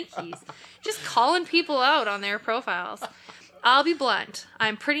shnikes. Just calling people out on their profiles. I'll be blunt.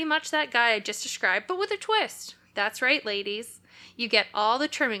 I'm pretty much that guy I just described, but with a twist. That's right, ladies. You get all the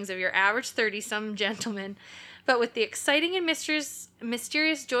trimmings of your average 30-some gentleman, but with the exciting and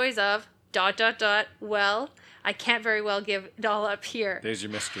mysterious joys of ... Well, I can't very well give it all up here. there's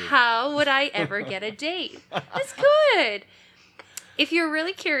your mystery. How would I ever get a date? That's good. If you're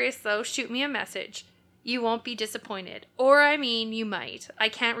really curious, though, shoot me a message. You won't be disappointed. Or, I mean, you might. I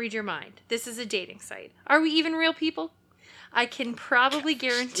can't read your mind. This is a dating site. Are we even real people? I can probably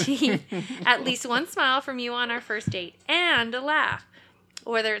guarantee at least one smile from you on our first date and a laugh.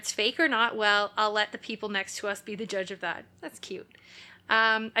 Whether it's fake or not, well, I'll let the people next to us be the judge of that. That's cute.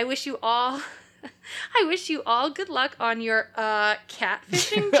 I wish you all good luck on your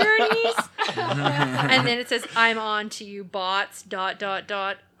catfishing journeys. And then it says, I'm on to you, bots, ...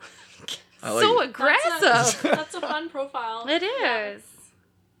 I like So it. aggressive. That's a fun profile. It is.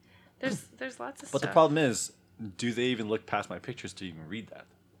 There's lots of stuff. But the problem is, do they even look past my pictures to even read that?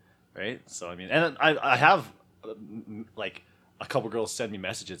 Right? So, I mean, and I have, like, a couple girls send me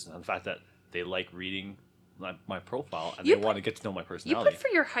messages on the fact that they like reading my profile and You they want to get to know my You personality. put for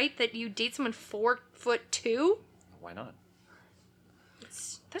your height that you date someone 4'2"? Why not?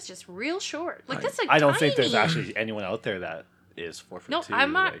 That's just real short. Like, that's like I don't think tiny. there's actually anyone out there that is 4'2". No,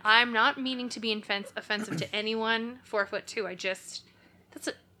 I'm not. like- I'm not meaning to be offensive to anyone 4'2". I just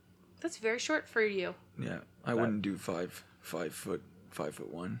that's very short for you. Yeah, I wouldn't do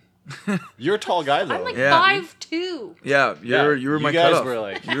 5'1". You're a tall guy though. I'm like Yeah. 5'2". Yeah, you were you my guys cutoff. were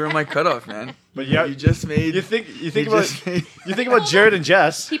like- You were my cutoff, man. But you, yeah, you just made. you think you about just made- you think about Jared and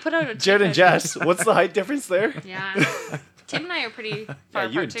Jess. He put out a Jared and tape Jess. What's the height difference there? Yeah. Tim and I are pretty far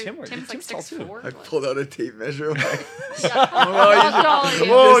you apart and too. Tim are- Tim's like Tim's tall, too. 6'4". I pulled out a tape measure. I'm like, Oh,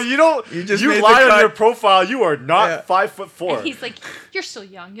 Whoa, you don't. you You, just made the lie on cut. your profile. You are not Yeah. 5'4". And he's like, "You're still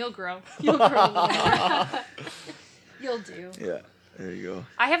young. You'll grow. You'll grow a little more. You'll do." yeah, there you go.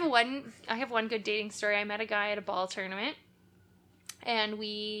 I have one good dating story. I met a guy at a ball tournament, and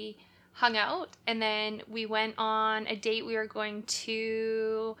we hung out, and then we went on a date. We were going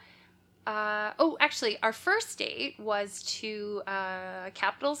to. Actually, our first date was to a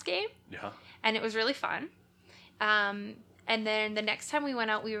Capitals game, Yeah. and it was really fun. And then the next time we went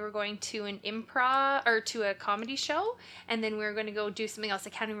out, we were going to an improv or to a comedy show, and then we were going to go do something else. I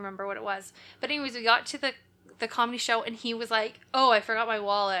can't even remember what it was. But anyways, we got to the comedy show, and he was like, "Oh, I forgot my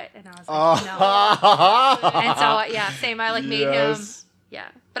wallet," and I was like, "No." And so yeah, same. I like made him. Yes. Yeah,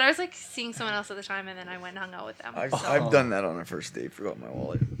 but I was like seeing someone else at the time, and then I went and hung out with them. I've done that on a first date. Forgot my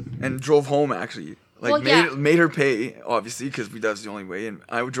wallet and drove home actually. Like Well, yeah. made her pay obviously because that's the only way. And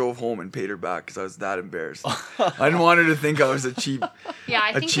I drove home and paid her back because I was that embarrassed. I didn't want her to think I was a cheap. Yeah, I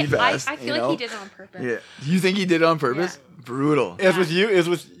a think cheap I ass, feel you like know? he did it on purpose. Yeah. Do you think he did it on purpose? Brutal. It was with you. It was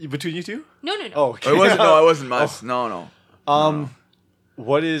with between you two. No. Oh, okay. It wasn't. No, I wasn't much. No.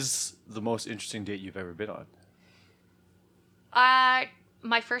 What is the most interesting date you've ever been on?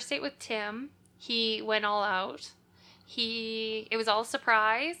 My first date with Tim, he went all out. It was all a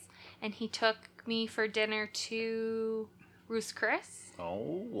surprise, and he took me for dinner to Ruth's Chris.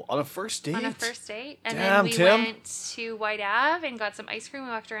 Oh, on a first date? On a first date. And Damn, then we Tim. went to White Ave and got some ice cream. We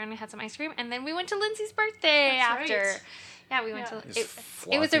walked around and had some ice cream. And then we went to Lindsay's birthday That's after. right. Yeah, we went Yeah. to Is it was a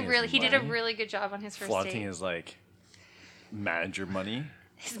flaunting really his he did a money? really good job on his first Flaunting date. his like manager money.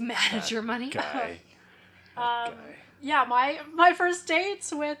 His manager money. Guy. Um, yeah, my first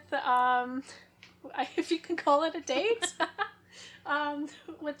dates with if you can call it a date,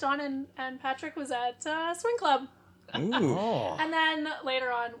 with John and Patrick was at Swing Club, Ooh, Oh. and then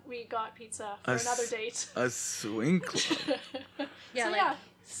later on we got pizza for another date. a swing club. Yeah, So, like yeah.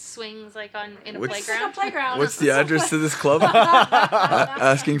 swings like on in a What's- It's like a playground. playground. What's the address to this club?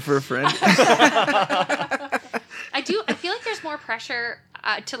 Asking for a friend. I feel like there's more pressure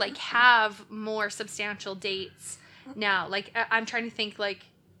to like have more substantial dates now. Like I'm trying to think like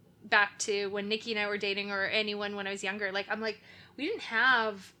back to when Nikki and I were dating, or anyone when I was younger. Like I'm like, we didn't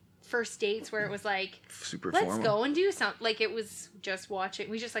have first dates where it was like, Super let's formal. go and do something. Like it was just watching.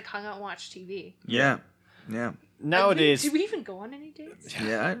 We just like hung out and watched TV. Yeah, yeah, Nowadays, Did we even go on any dates?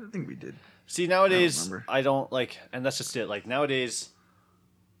 yeah. I think we did. see, nowadays, remember. I don't like, and that's just it. Like nowadays,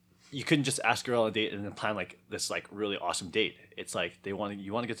 you couldn't just ask a girl on a date and then plan like this like really awesome date. It's like you want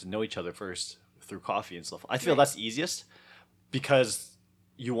to get to know each other first through coffee and stuff. I feel Right. that's easiest because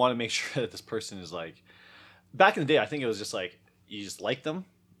you want to make sure that this person is like. Back in the day, I think it was just like you just like them,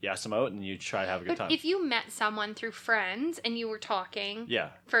 you ask them out, and you try to have a good But time. if you met someone through friends and you were talking Yeah,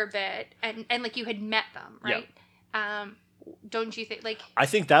 for a bit, and like you had met them, Yeah. right? Don't you think like I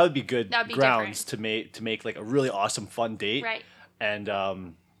think that would be good That'd be grounds to make like a really awesome fun date. right? And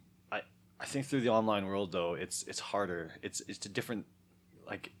I think through the online world though, it's harder. It's a different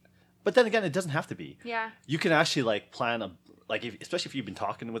like, but then again, it doesn't have to be. Yeah. You can actually like plan especially if you've been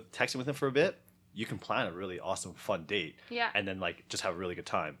texting with them for a bit, you can plan a really awesome fun date. Yeah. And then like just have a really good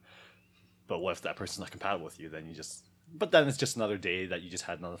time. But what if that person's not compatible with you? Then then it's just another day that you just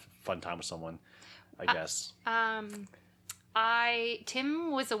had another fun time with someone, I guess.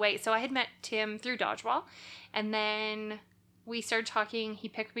 Tim was away, so I had met Tim through dodgeball, and then we started talking. He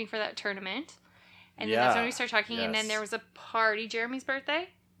picked me for that tournament, and then that's when Yeah, we started talking. And then yes. there was a party, Jeremy's birthday,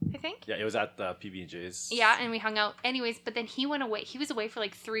 I think. Yeah, it was at the PB&J's. Yeah, and we hung out. Anyways, but then he went away. He was away for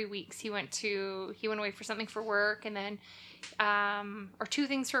like 3 weeks. He went away for something for work, and then, or two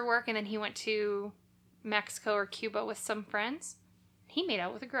things for work, and then he went to Mexico or Cuba with some friends. He made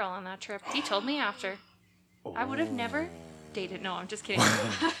out with a girl on that trip. He told me after. I would have never dated. No, I'm just kidding.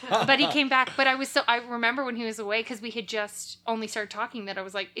 But he came back. But I remember when he was away, because we had just only started talking, that I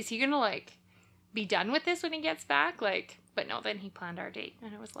was like, is he gonna like be done with this when he gets back? Like, but no, then he planned our date,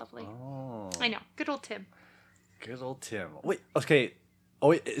 and it was lovely. Oh. I know, good old Tim. Good old Tim. Wait, okay. Oh,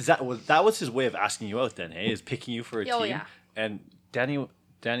 wait, that was his way of asking you out then, hey? Is picking you for a Oh, team? yeah. And Danny,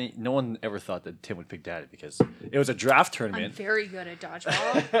 no one ever thought that Tim would pick Danny because it was a draft I'm tournament. very good at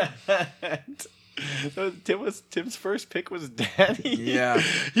dodgeball. So Tim's first pick was Danny. Yeah.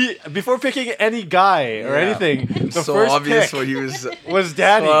 He before picking any guy or Yeah. anything, the So first obvious pick what he was. was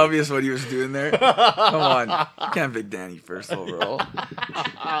Danny. So obvious what he was doing there. Come on, you can't pick Danny first overall.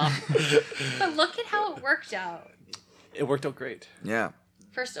 But look at how it worked out. It worked out great. Yeah,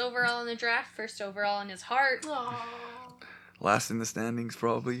 First overall in the draft, first overall in his heart. Aw. last in the standings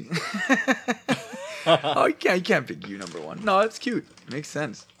probably. Oh, you can't pick you number one. No, it's cute. Makes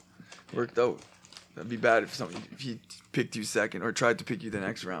sense. Worked out. That'd be bad if he picked you second or tried to pick you the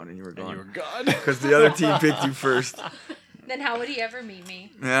next round and you were And you were gone. gone. Because the other team picked you first. Then how would he ever meet me?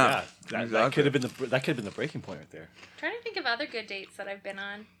 Yeah, Yeah, that exactly. could have been the breaking point right there. Trying to think of other good dates that I've been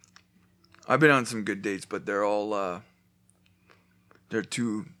on. I've been on some good dates, but they're all they're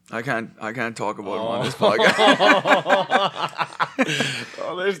too. I can't talk about them on this podcast.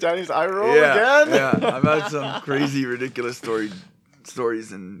 Oh, there's Danny's eye roll yeah, again. yeah. I've had some crazy, ridiculous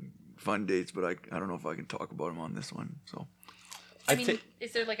stories and fun dates, but I don't know if I can talk about them on this one. So I mean,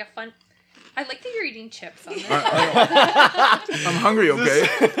 is there like a fun... I like that you're eating chips on this. I'm hungry. Okay,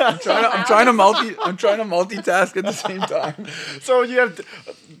 I'm trying to multitask at the same time. So you have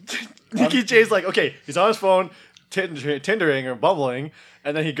Nikki J's like, okay, he's on his phone, Tindering or bubbling,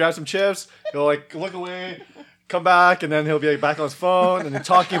 and then he grabs some chips. He'll like look away, come back, and then he'll be like, back on his phone, and then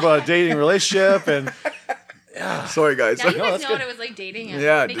talking about a dating relationship. And Sorry, guys. Now you guys that's know good. what it was like dating him.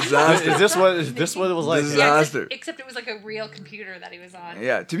 Yeah, Making- disaster. is this what it was like? This is- Yeah, Disaster. except it was like a real computer that he was on.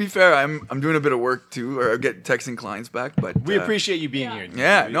 Yeah, to be fair, I'm doing a bit of work too, or I get texting clients back, but We appreciate you being Yeah. here.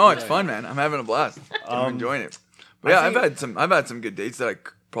 Yeah, no, it's fun, man. I'm having a blast. I'm enjoying it. But yeah, I think- I've had some good dates that I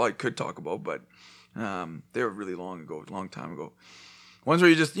probably could talk about, but they were really long time ago. Ones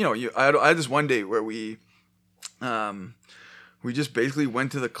where you just, I had this one date where we just basically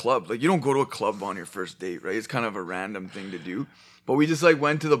went to the club. Like, you don't go to a club on your first date, right? It's kind of a random thing to do. But we just like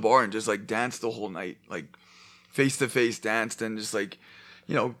went to the bar and just like danced the whole night, like face to face danced and just like,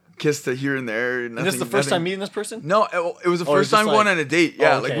 you know, kissed it here and there. And this is the first time meeting this person? No, it was the Or first just time going on a date.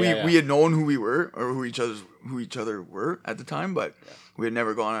 Yeah, okay, like we had known who we were or who each other were at the time, but we had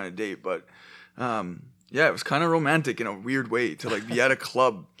never gone on a date. But yeah, it was kind of romantic in a weird way to like be at a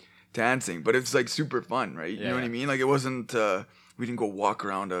club dancing, but it's like super fun, right? You know what I mean? Like it wasn't. We didn't go walk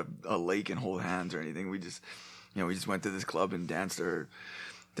around a lake and hold hands or anything. We just, you know, we just went to this club and danced our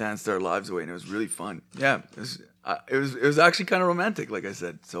lives away, and it was really fun. Yeah, it was actually kind of romantic, like I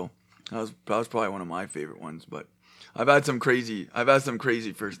said. So that was probably one of my favorite ones. But I've had some crazy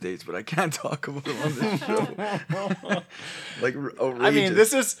first dates, but I can't talk about them on this show. Like outrageous. I mean,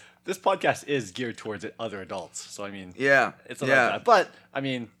 this podcast is geared towards other adults, so I mean, it's not like that. But I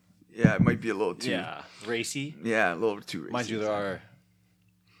mean, yeah, it might be a little too racy. Yeah, a little too racy. Mind you, there are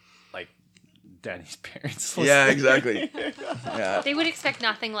like Danny's parents. Yeah, exactly. Yeah, They would expect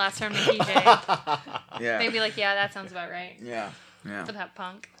nothing less from Nikki J. yeah, They'd be like, yeah, that sounds about right. yeah. For that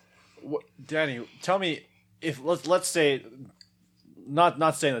punk. Danny, tell me if let's say,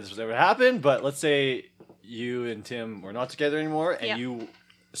 not saying that this was ever happened, but let's say you and Tim were not together anymore, and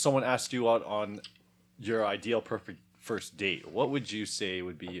someone asked you out on your ideal perfect first date. What would you say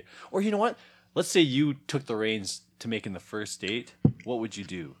would be, or you know what? Let's say you took the reins to making the first date. What would you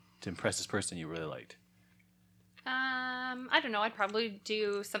do to impress this person you really liked? I don't know. I'd probably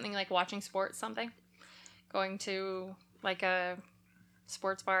do something like watching sports, going to like a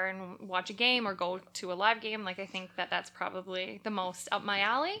sports bar and watch a game, or go to a live game. Like I think that's probably the most up my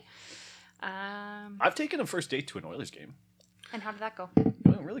alley. I've taken a first date to an Oilers game. And how did that go? It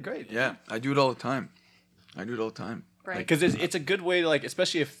went really great. Yeah, I do it all the time. Right. Because it's a good way to like,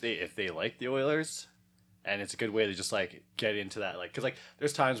 especially if they like the Oilers, and it's a good way to just like get into that, like, because like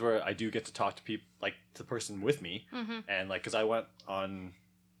there's times where I do get to talk to people, like to the person with me, and like because I went on,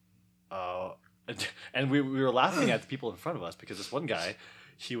 and we were laughing at the people in front of us because this one guy,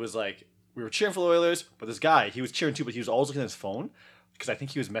 he was like, we were cheering for the Oilers, but this guy, he was cheering too, but he was always looking at his phone because I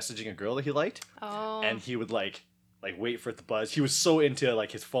think he was messaging a girl that he liked, and he would like wait for it to buzz. He was so into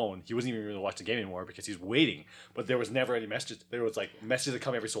like his phone, he wasn't even really watching the game anymore because he's waiting. But there was never any messages. There was like messages that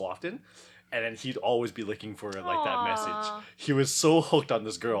come every so often, and then he'd always be looking for like that message. He was so hooked on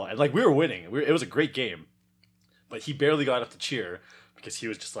this girl, and like we were winning. It was a great game, but he barely got up to cheer because he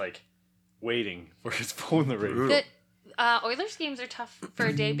was just like waiting for his phone to ring. The Oilers games are tough for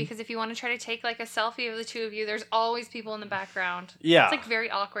a date because if you want to try to take like a selfie of the two of you, there's always people in the background. Yeah. It's like very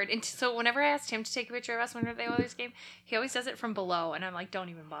awkward. And so whenever I asked him to take a picture of us when we were at the Oilers game, he always does it from below. And I'm like, don't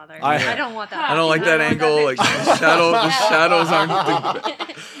even bother. I don't want that. I don't like that angle. Like the shadows aren't.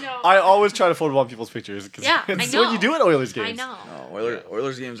 No. I always try to photobomb people's pictures because Yeah, it's I know. what you do at Oilers games. I know.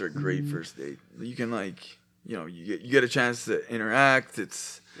 Oilers games are a great first date. You can like, you know, you get a chance to interact.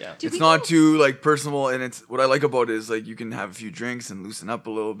 It's not too like personal, and it's what I like about it is like you can have a few drinks and loosen up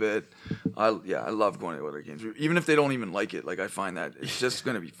a little bit. I love going to Oilers games, even if they don't even like it. Like I find that it's just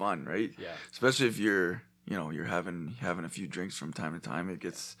gonna be fun, right? Yeah. Especially if you're having a few drinks from time to time. It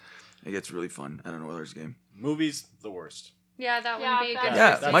gets really fun at an Oilers game. Movies, the worst. Yeah, that wouldn't be a good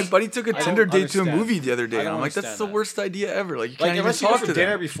Yeah, first my date. buddy took a Tinder date to a understand. movie the other day, I and don't I'm like, that's understand the that. worst idea ever. Like you Like can't even unless you go talk for to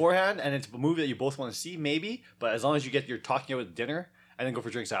dinner them. beforehand and it's a movie that you both want to see, maybe. But as long as you're talking about dinner and then go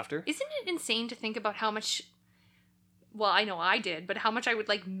for drinks after. Isn't it insane to think about how much? Well, I know I did, but how much I would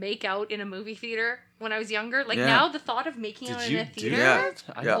like make out in a movie theater when I was younger. Like Yeah. now, the thought of making Did out you in a do theater. that?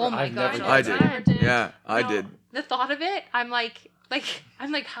 Yeah. Oh my I've gosh, never I done did. that. Yeah, I No. did. The thought of it, I'm like,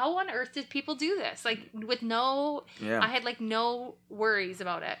 how on earth did people do this? Like with no, Yeah. I had like no worries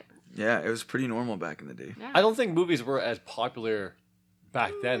about it. Yeah, it was pretty normal back in the day. Yeah. I don't think movies were as popular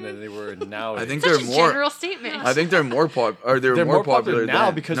back then than they were now. I think Such they're a more. general statement. I think they're more They're more popular now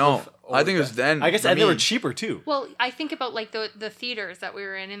then. because no, of- I think it was then. I guess for and they were me. cheaper too. Well, I think about like the theaters that we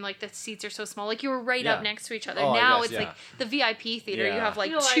were in, and like the seats are so small. Like you were right Yeah. up next to each other. Oh, I now guess, it's yeah. like the VIP theater. You Yeah. have like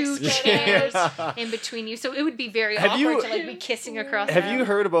You like two spread chairs Yeah. in between you, so it would be very Have awkward you- to like be kissing across. Have the- you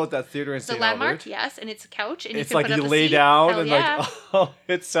heard about that theater in the St. landmark? Albert? Yes, and it's a couch, and It's you can like put you up a lay seat. down Hell and yeah. like oh,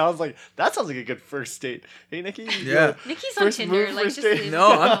 that sounds like a good first date. Hey Nikki. Yeah. Nikki's on First Tinder. move, Like first just date. leave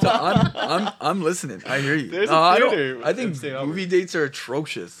No, it alone. I'm listening. I hear you. There's a No, I theater don't. I think in St. Albert. movie dates are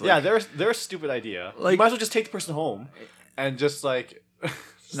atrocious. Like, Yeah, they're a stupid idea. Like- you might as well just take the person home and just like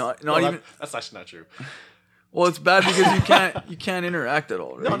not No, even. that's actually not true. Well, it's bad because you can't interact at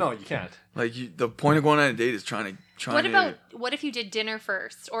all, right? No, you can't. Like the point of going on a date is trying What if you did dinner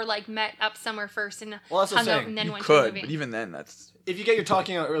first, or like met up somewhere first and Well, that's what I'm hung out saying. and then You went to a could, movie? but even then, that's If you get your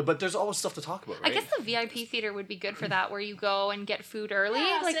talking out early, but there's always stuff to talk about, I right? guess the VIP theater would be good for that, where you go and get food early.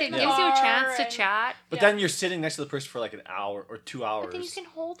 Yeah, like sit it in gives the you a bar chance to and- chat. But Yeah. then you're sitting next to the person for like an hour or 2 hours. But then you can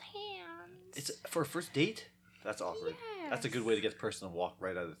hold hands. It's for a first date. That's awkward. That's a good way to get the person to walk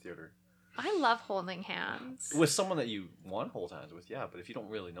right out of the theater. I love holding hands. With someone that you want to hold hands with, yeah. But if you don't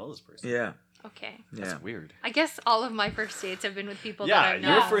really know this person, yeah. Okay. that's Yeah. weird. I guess all of my first dates have been with people that Yeah, I've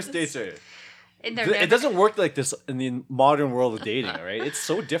your known. first dates are. And they're It never- doesn't work like this in the modern world of dating, all right? It's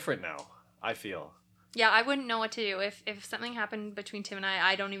so different now. I feel. Yeah, I wouldn't know what to do if something happened between Tim and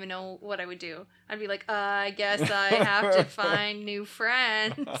I don't even know what I would do. I'd be like, I guess I have to find new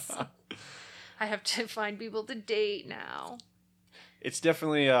friends. I have to find people to date now. It's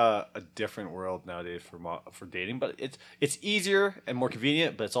definitely a different world nowadays for dating, but it's easier and more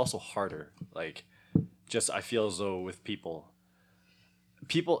convenient, but it's also harder. Like, just I feel as though with people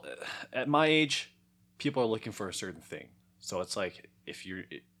at my age, people are looking for a certain thing. So it's like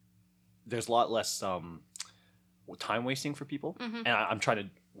there's a lot less time wasting for people, Mhm. and I'm trying to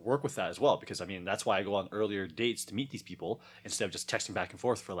work with that as well, because I mean that's why I go on earlier dates to meet these people instead of just texting back and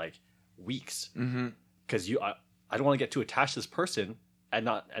forth for like weeks. Mm-hmm. Because I don't want to get too attached to this person and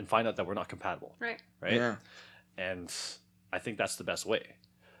find out that we're not compatible, Right. right? Yeah. And I think that's the best way.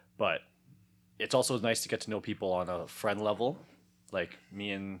 But it's also nice to get to know people on a friend level, like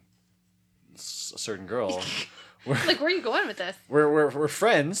me and a certain girl. Like, where are you going with this? We're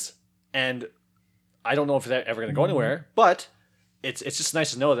friends, and I don't know if they're ever going to go anywhere. But it's just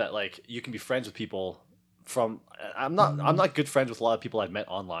nice to know that like you can be friends with people from. I'm not good friends with a lot of people I've met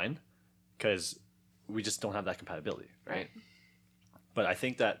online, because we just don't have that compatibility, right? But I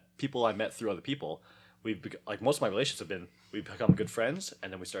think that people I met through other people, like most of my relationships have been, we've become good friends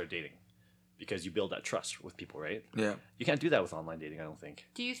and then we started dating, because you build that trust with people, right? Yeah. You can't do that with online dating, I don't think.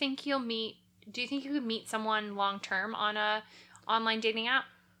 Do you think you could meet someone long term on a online dating app?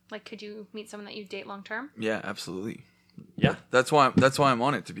 Like, could you meet someone that you date long term? Yeah, absolutely. Yeah. That's why I'm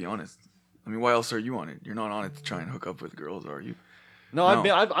on it, to be honest. I mean, why else are you on it? You're not on it to try and hook up with girls, are you? No,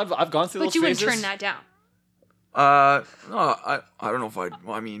 I've gone through But those you phases. wouldn't turn that down. No, I don't know if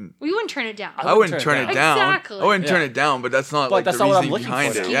I mean, We wouldn't turn it down. I wouldn't turn it down. Exactly. I wouldn't turn Yeah. it down, but that's not But like that's the not what I'm reasoning looking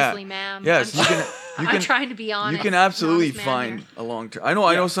behind for, it. though. Yeah. Excuse me, ma'am. Yes, I'm, you I'm can trying to be honest. you can absolutely honest man find here. a long term. I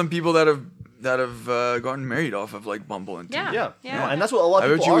know some people that have gotten married off of like Bumble and Tinder. Yeah. Yeah. Yeah. And that's what a lot I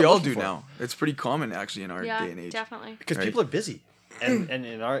of bet people you we are all looking do for. now. It's pretty common actually in our Yeah, day and age. definitely. Because Right. people are busy. And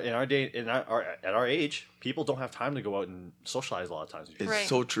in our day at our age, people don't have time to go out and socialize a lot of times. It's Right.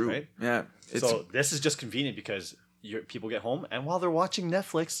 so true. Right? Yeah. It's So this is just convenient because people get home, and while they're watching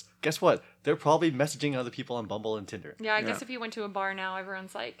Netflix, guess what? They're probably messaging other people on Bumble and Tinder. Yeah, I guess Yeah. if you went to a bar now,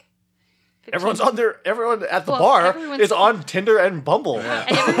 everyone's like... 15 Everyone at the Well, bar everyone's- is on Tinder and Bumble. Yeah.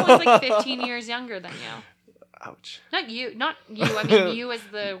 And everyone's like 15 years younger than you. Ouch. Not you. I mean you as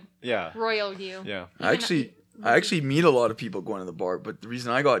the Yeah. royal you. Yeah. I actually meet a lot of people going to the bar, but the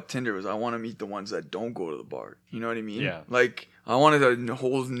reason I got Tinder was I want to meet the ones that don't go to the bar. You know what I mean? Yeah. Like I wanted a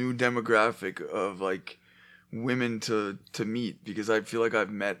whole new demographic of like women to meet, because I feel like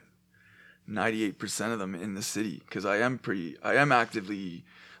I've met 98% of them in the city, because I am actively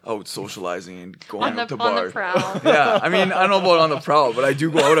out socializing and going out to on bars. the prowl. Yeah, I mean, I don't know about on the prowl, but I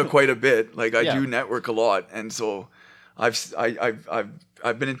do go out quite a bit. Like I Yeah. do network a lot, and so I've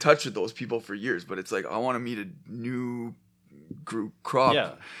been in touch with those people for years. But it's like I want to meet a new crop.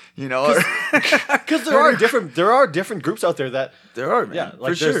 Yeah. You know, Because there are different groups out there that there are, man, yeah,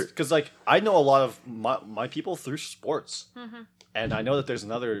 like for sure. Because like I know a lot of my people through sports, Mm-hmm. and I know that there's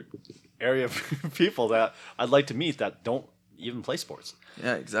another area of people that I'd like to meet that don't even play sports.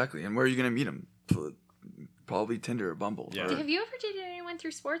 Yeah, exactly. And where are you gonna meet them? Probably Tinder or Bumble. Yeah. Or, Have you ever dated anyone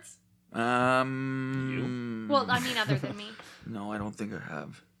through sports? Well, Well, I mean, other than me. no, I don't think I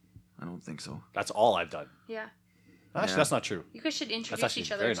have. I don't think so. That's all I've done. Yeah. Actually, Yeah. that's not true. You guys should introduce actually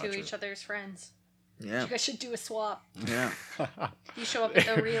each other very not to true. each other's friends. Yeah, You guys should do a swap. yeah. You show up at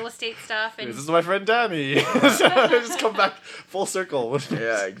the real estate stuff and This is my friend Danny. Just come back full circle.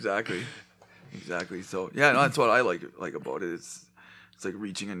 Yeah, exactly. So yeah, no, that's what I like about it. It's like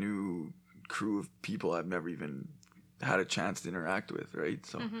reaching a new crew of people I've never even had a chance to interact with, right?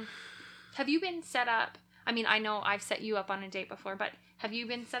 So have you been set up? I mean, I know I've set you up on a date before, but have you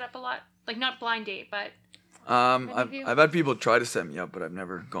been set up a lot? Like not blind date, but have you? I've had people try to set me up, but I've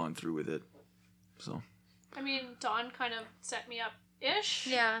never gone through with it. So I mean, Dawn kind of set me up ish.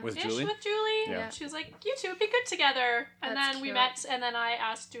 yeah. With Ish Julie? with Julie. Yeah. She was like, "You two would be good together," and That's then we cute. met, and then I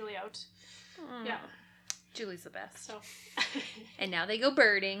asked Julie out. Mm. Yeah. Julie's the best. So, And now they go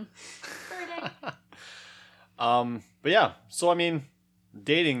birding. birding. But yeah, so I mean,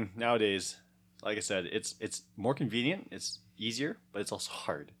 dating nowadays, like I said, it's more convenient, it's easier, but it's also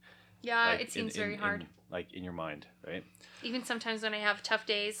hard. Yeah, Like, it seems very hard. Like in your mind, right? Even sometimes when I have tough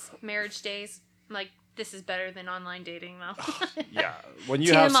days, marriage days, I'm like, this is better than online dating, though. Yeah, when you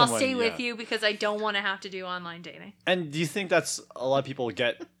Tim, have I'll someone, stay with yeah. you because I don't want to have to do online dating. And do you think that's a lot of people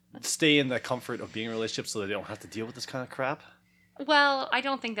stay in the comfort of being in relationships so they don't have to deal with this kind of crap? Well, I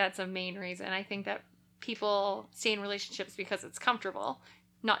don't think that's a main reason. I think that people stay in relationships because it's comfortable,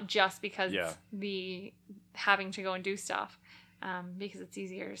 not just because Yeah. the having to go and do stuff, because it's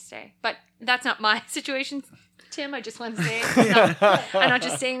easier to stay. But that's not my situation, Tim. I just want to say I'm not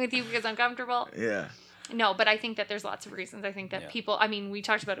just staying with you because I'm comfortable. Yeah. No, but I think that there's lots of reasons. I think that Yeah. people, I mean, we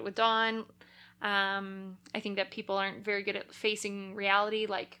talked about it with Dawn. I think that people aren't very good at facing reality,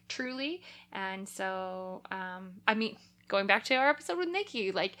 like truly. And so, I mean, going back to our episode with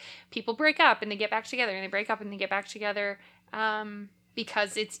Nikki, like people break up and they get back together and they break up and they get back together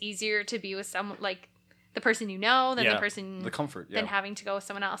because it's easier to be with someone like the person you know than the person the comfort. Yeah. than having to go with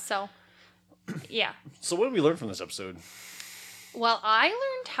someone else. So, yeah. So what did we learn from this episode? Well, I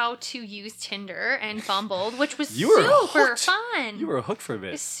learned how to use Tinder and Bumble, which was You were super hooked. fun. You were hooked for a It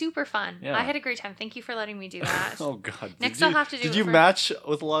was bit. super fun. Yeah. I had a great time. Thank you for letting me do that. Oh God! Next Did I'll you- have to do Did it you for- match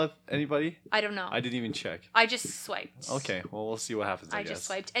with a lot of anybody? I don't know. I didn't even check. I just swiped. Okay, well we'll see what happens. I I guess. just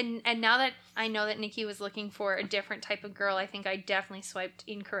swiped. And now that I know that Nikki was looking for a different type of girl, I think I definitely swiped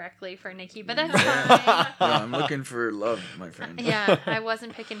incorrectly for Nikki, but that's fine. Yeah, I'm looking for love, my friend. Yeah, I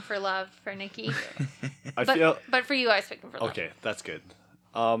wasn't picking for love for Nikki. I But, feel but for you, I was picking for love. okay. That's good.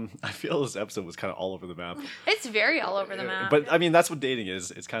 I feel this episode was kind of all over the map. It's very all over the map. But I mean, that's what dating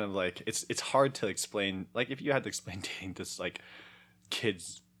is. It's kind of like it's hard to explain. Like if you had to explain dating to like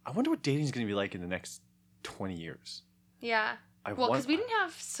kids, I wonder what dating is going to be like in the next 20 years. yeah. I Well, want- because we didn't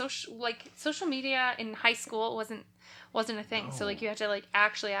have social media in high school wasn't a thing. So No. like you had to like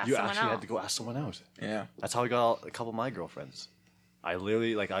actually ask you someone actually else. had to go ask someone out. Yeah. That's how I got a couple of my girlfriends. I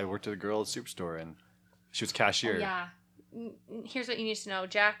literally I worked at a girl at Superstore and she was cashier. Oh, yeah. Here's what you need to know.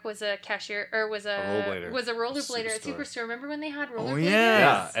 Jack was a cashier or was a rollerblader. Was a rollerblader at Superstore. Superstore. Remember when they had rollerbladers? Oh, yeah.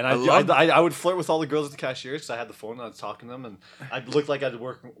 Yeah, and I loved- I would flirt with all the girls at the cashiers because I had the phone and I was talking to them, and I looked like I'd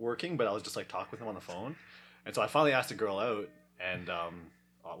working, but I was just like talking with them on the phone. And so I finally asked a girl out, and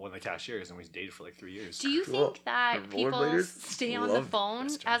one of the cashiers, and we dated for like 3 years. Do you Cool. think that The people rollerbladers? stay on the Love phone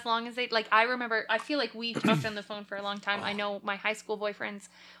Western. as long as they like? I remember. I feel like we talked on the phone for a long time. I know my high school boyfriends.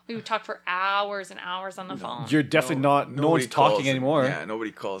 We would talk for hours and hours on the phone. You're definitely not. No Nobody one's talking calls anymore. Yeah,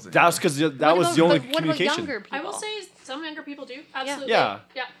 nobody calls anymore. That's because that What was about- the only but what communication. about younger people? I will say some younger people do. Absolutely. Yeah.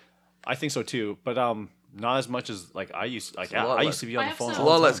 Yeah. I think so too, but not as much as like I used. Like It's a lot I less. used to be on I the have phone. It's some- a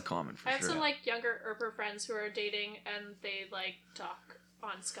all lot the less time. common for I have sure. some like younger Erper friends who are dating and they like talk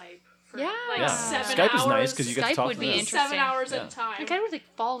on Skype for Yeah. like Yeah. 7 Skype hours. is nice because you get to Skype talk would to be them. interesting. 7 hours Yeah. at a time. I kind of would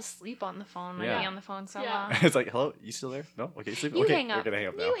like fall asleep on the phone when Yeah. I'd be on the phone so Yeah. long. It's like, hello, you still there? No, okay, sleep. You Okay, hang up. we're gonna hang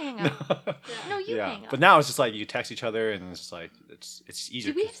up now. You hang up. No, you yeah, hang up. but now it's just like you text each other, and it's like it's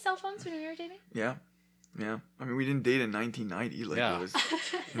easier. Did we have cell phones when we were dating? Yeah. Yeah. I mean, we didn't date in 1990 like Yeah. it was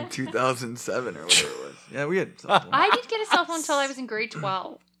in 2007 or whatever it was. Yeah, we had cell phones. I did get a cell phone until I was in grade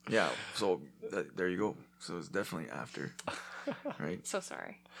 12. Yeah, so there you go. So it's definitely after, right? So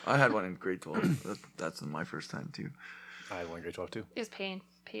sorry. I had one in grade 12. That's my first time too. I had one in grade 12 too. It was pay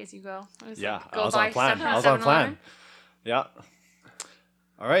as you go. It was Yeah, like, I go was on buy plan. stuff I at was on 7-Eleven. plan. Yeah.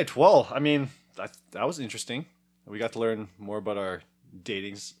 All right. Well, I mean, that was interesting. We got to learn more about our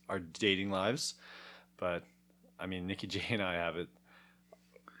dating lives. But I mean, Nikki J and I have it.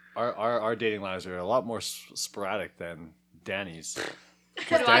 Our dating lives are a lot more sporadic than Danny's.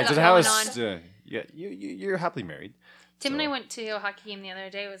 What do I got How going is- on? yeah, you're happily married. Tim and I So- went to a hockey game the other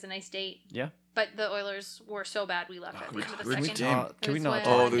day. It was a nice date. Yeah. But the Oilers were so bad we left at the which- end of the which second. game? It Can we was not when talk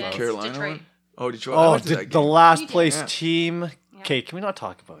Oh, the about against Carolina Detroit. one? Oh, Detroit. I Oh, went to that the game. last You did. place Yeah. team. Yeah. Okay, can we not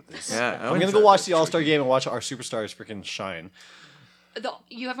talk about this? Yeah, I I'm went gonna to go watch the Detroit All Star game and watch our superstars freaking shine.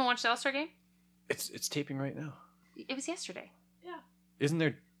 You haven't watched the All-Star game? It's taping right now. It was yesterday. Isn't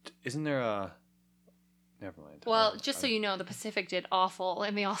there a? Never mind. Well, just so you know, the Pacific did awful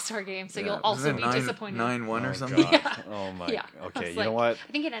in the All-Star game, so Yeah, you'll wasn't also it be disappointed. 9-1 Oh, or something. God. Yeah. Oh my. Yeah. I Okay, was you know like- what?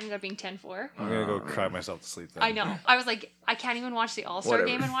 I think it ended up being 10-4. I'm gonna go Oh, cry man. myself to sleep. Then. I know. I was like, I can't even watch the All-Star Whatever.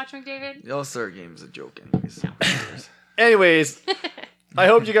 game and watch McDavid. The All Star game's a joke, anyways. No. Anyways, I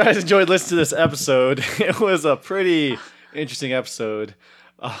hope you guys enjoyed listening to this episode. It was a pretty interesting episode.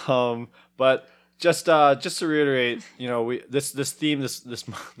 But just to reiterate, you know, we this theme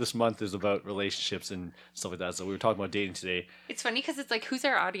this month is about relationships and stuff like that. So we were talking about dating today. It's funny because it's like, who's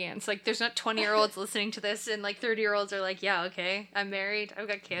our audience? Like, there's not 20-year-olds listening to this, and like 30-year-olds are like, yeah, okay, I'm married, I've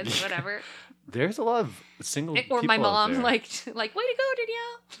got kids, whatever. There's a lot of single Or people my out mom, there. like, way to go,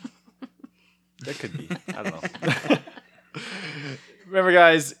 Danielle. That could be. I don't know. Remember,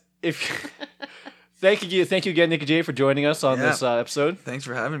 guys, if thank you again, Nicky J, for joining us on this episode. Thanks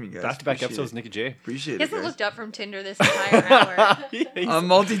for having me, guys. Back-to-back Appreciate episodes, it. Nicky J. Appreciate He it, hasn't guys. looked up from Tinder this entire hour. I'm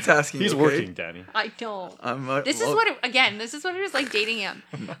multitasking. He's okay? working, Danny. I don't. This well, is what it was like dating him.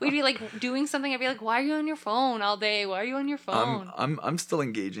 We'd be like doing something. I'd be like, "Why are you on your phone all day? Why are you on your phone?" I'm still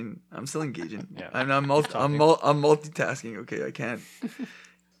engaging. Yeah. And I'm multitasking. Okay, I can't.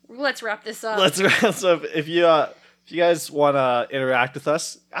 Let's wrap this up. Let's wrap up. If you guys want to interact with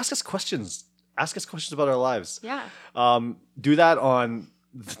us, ask us questions. Ask us questions about our lives. Yeah. Do that on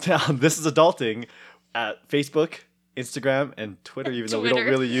This Is Adulting at Facebook, Instagram, and Twitter, even though we don't Twitter.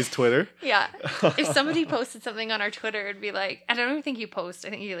 really use Twitter. Yeah. If somebody posted something on our Twitter, it'd be like, I don't even think you post. I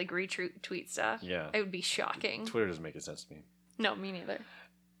think you like retweet stuff. Yeah. It would be shocking. Twitter doesn't make any sense to me. No, me neither.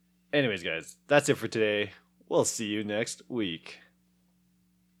 Anyways, guys, that's it for today. We'll see you next week.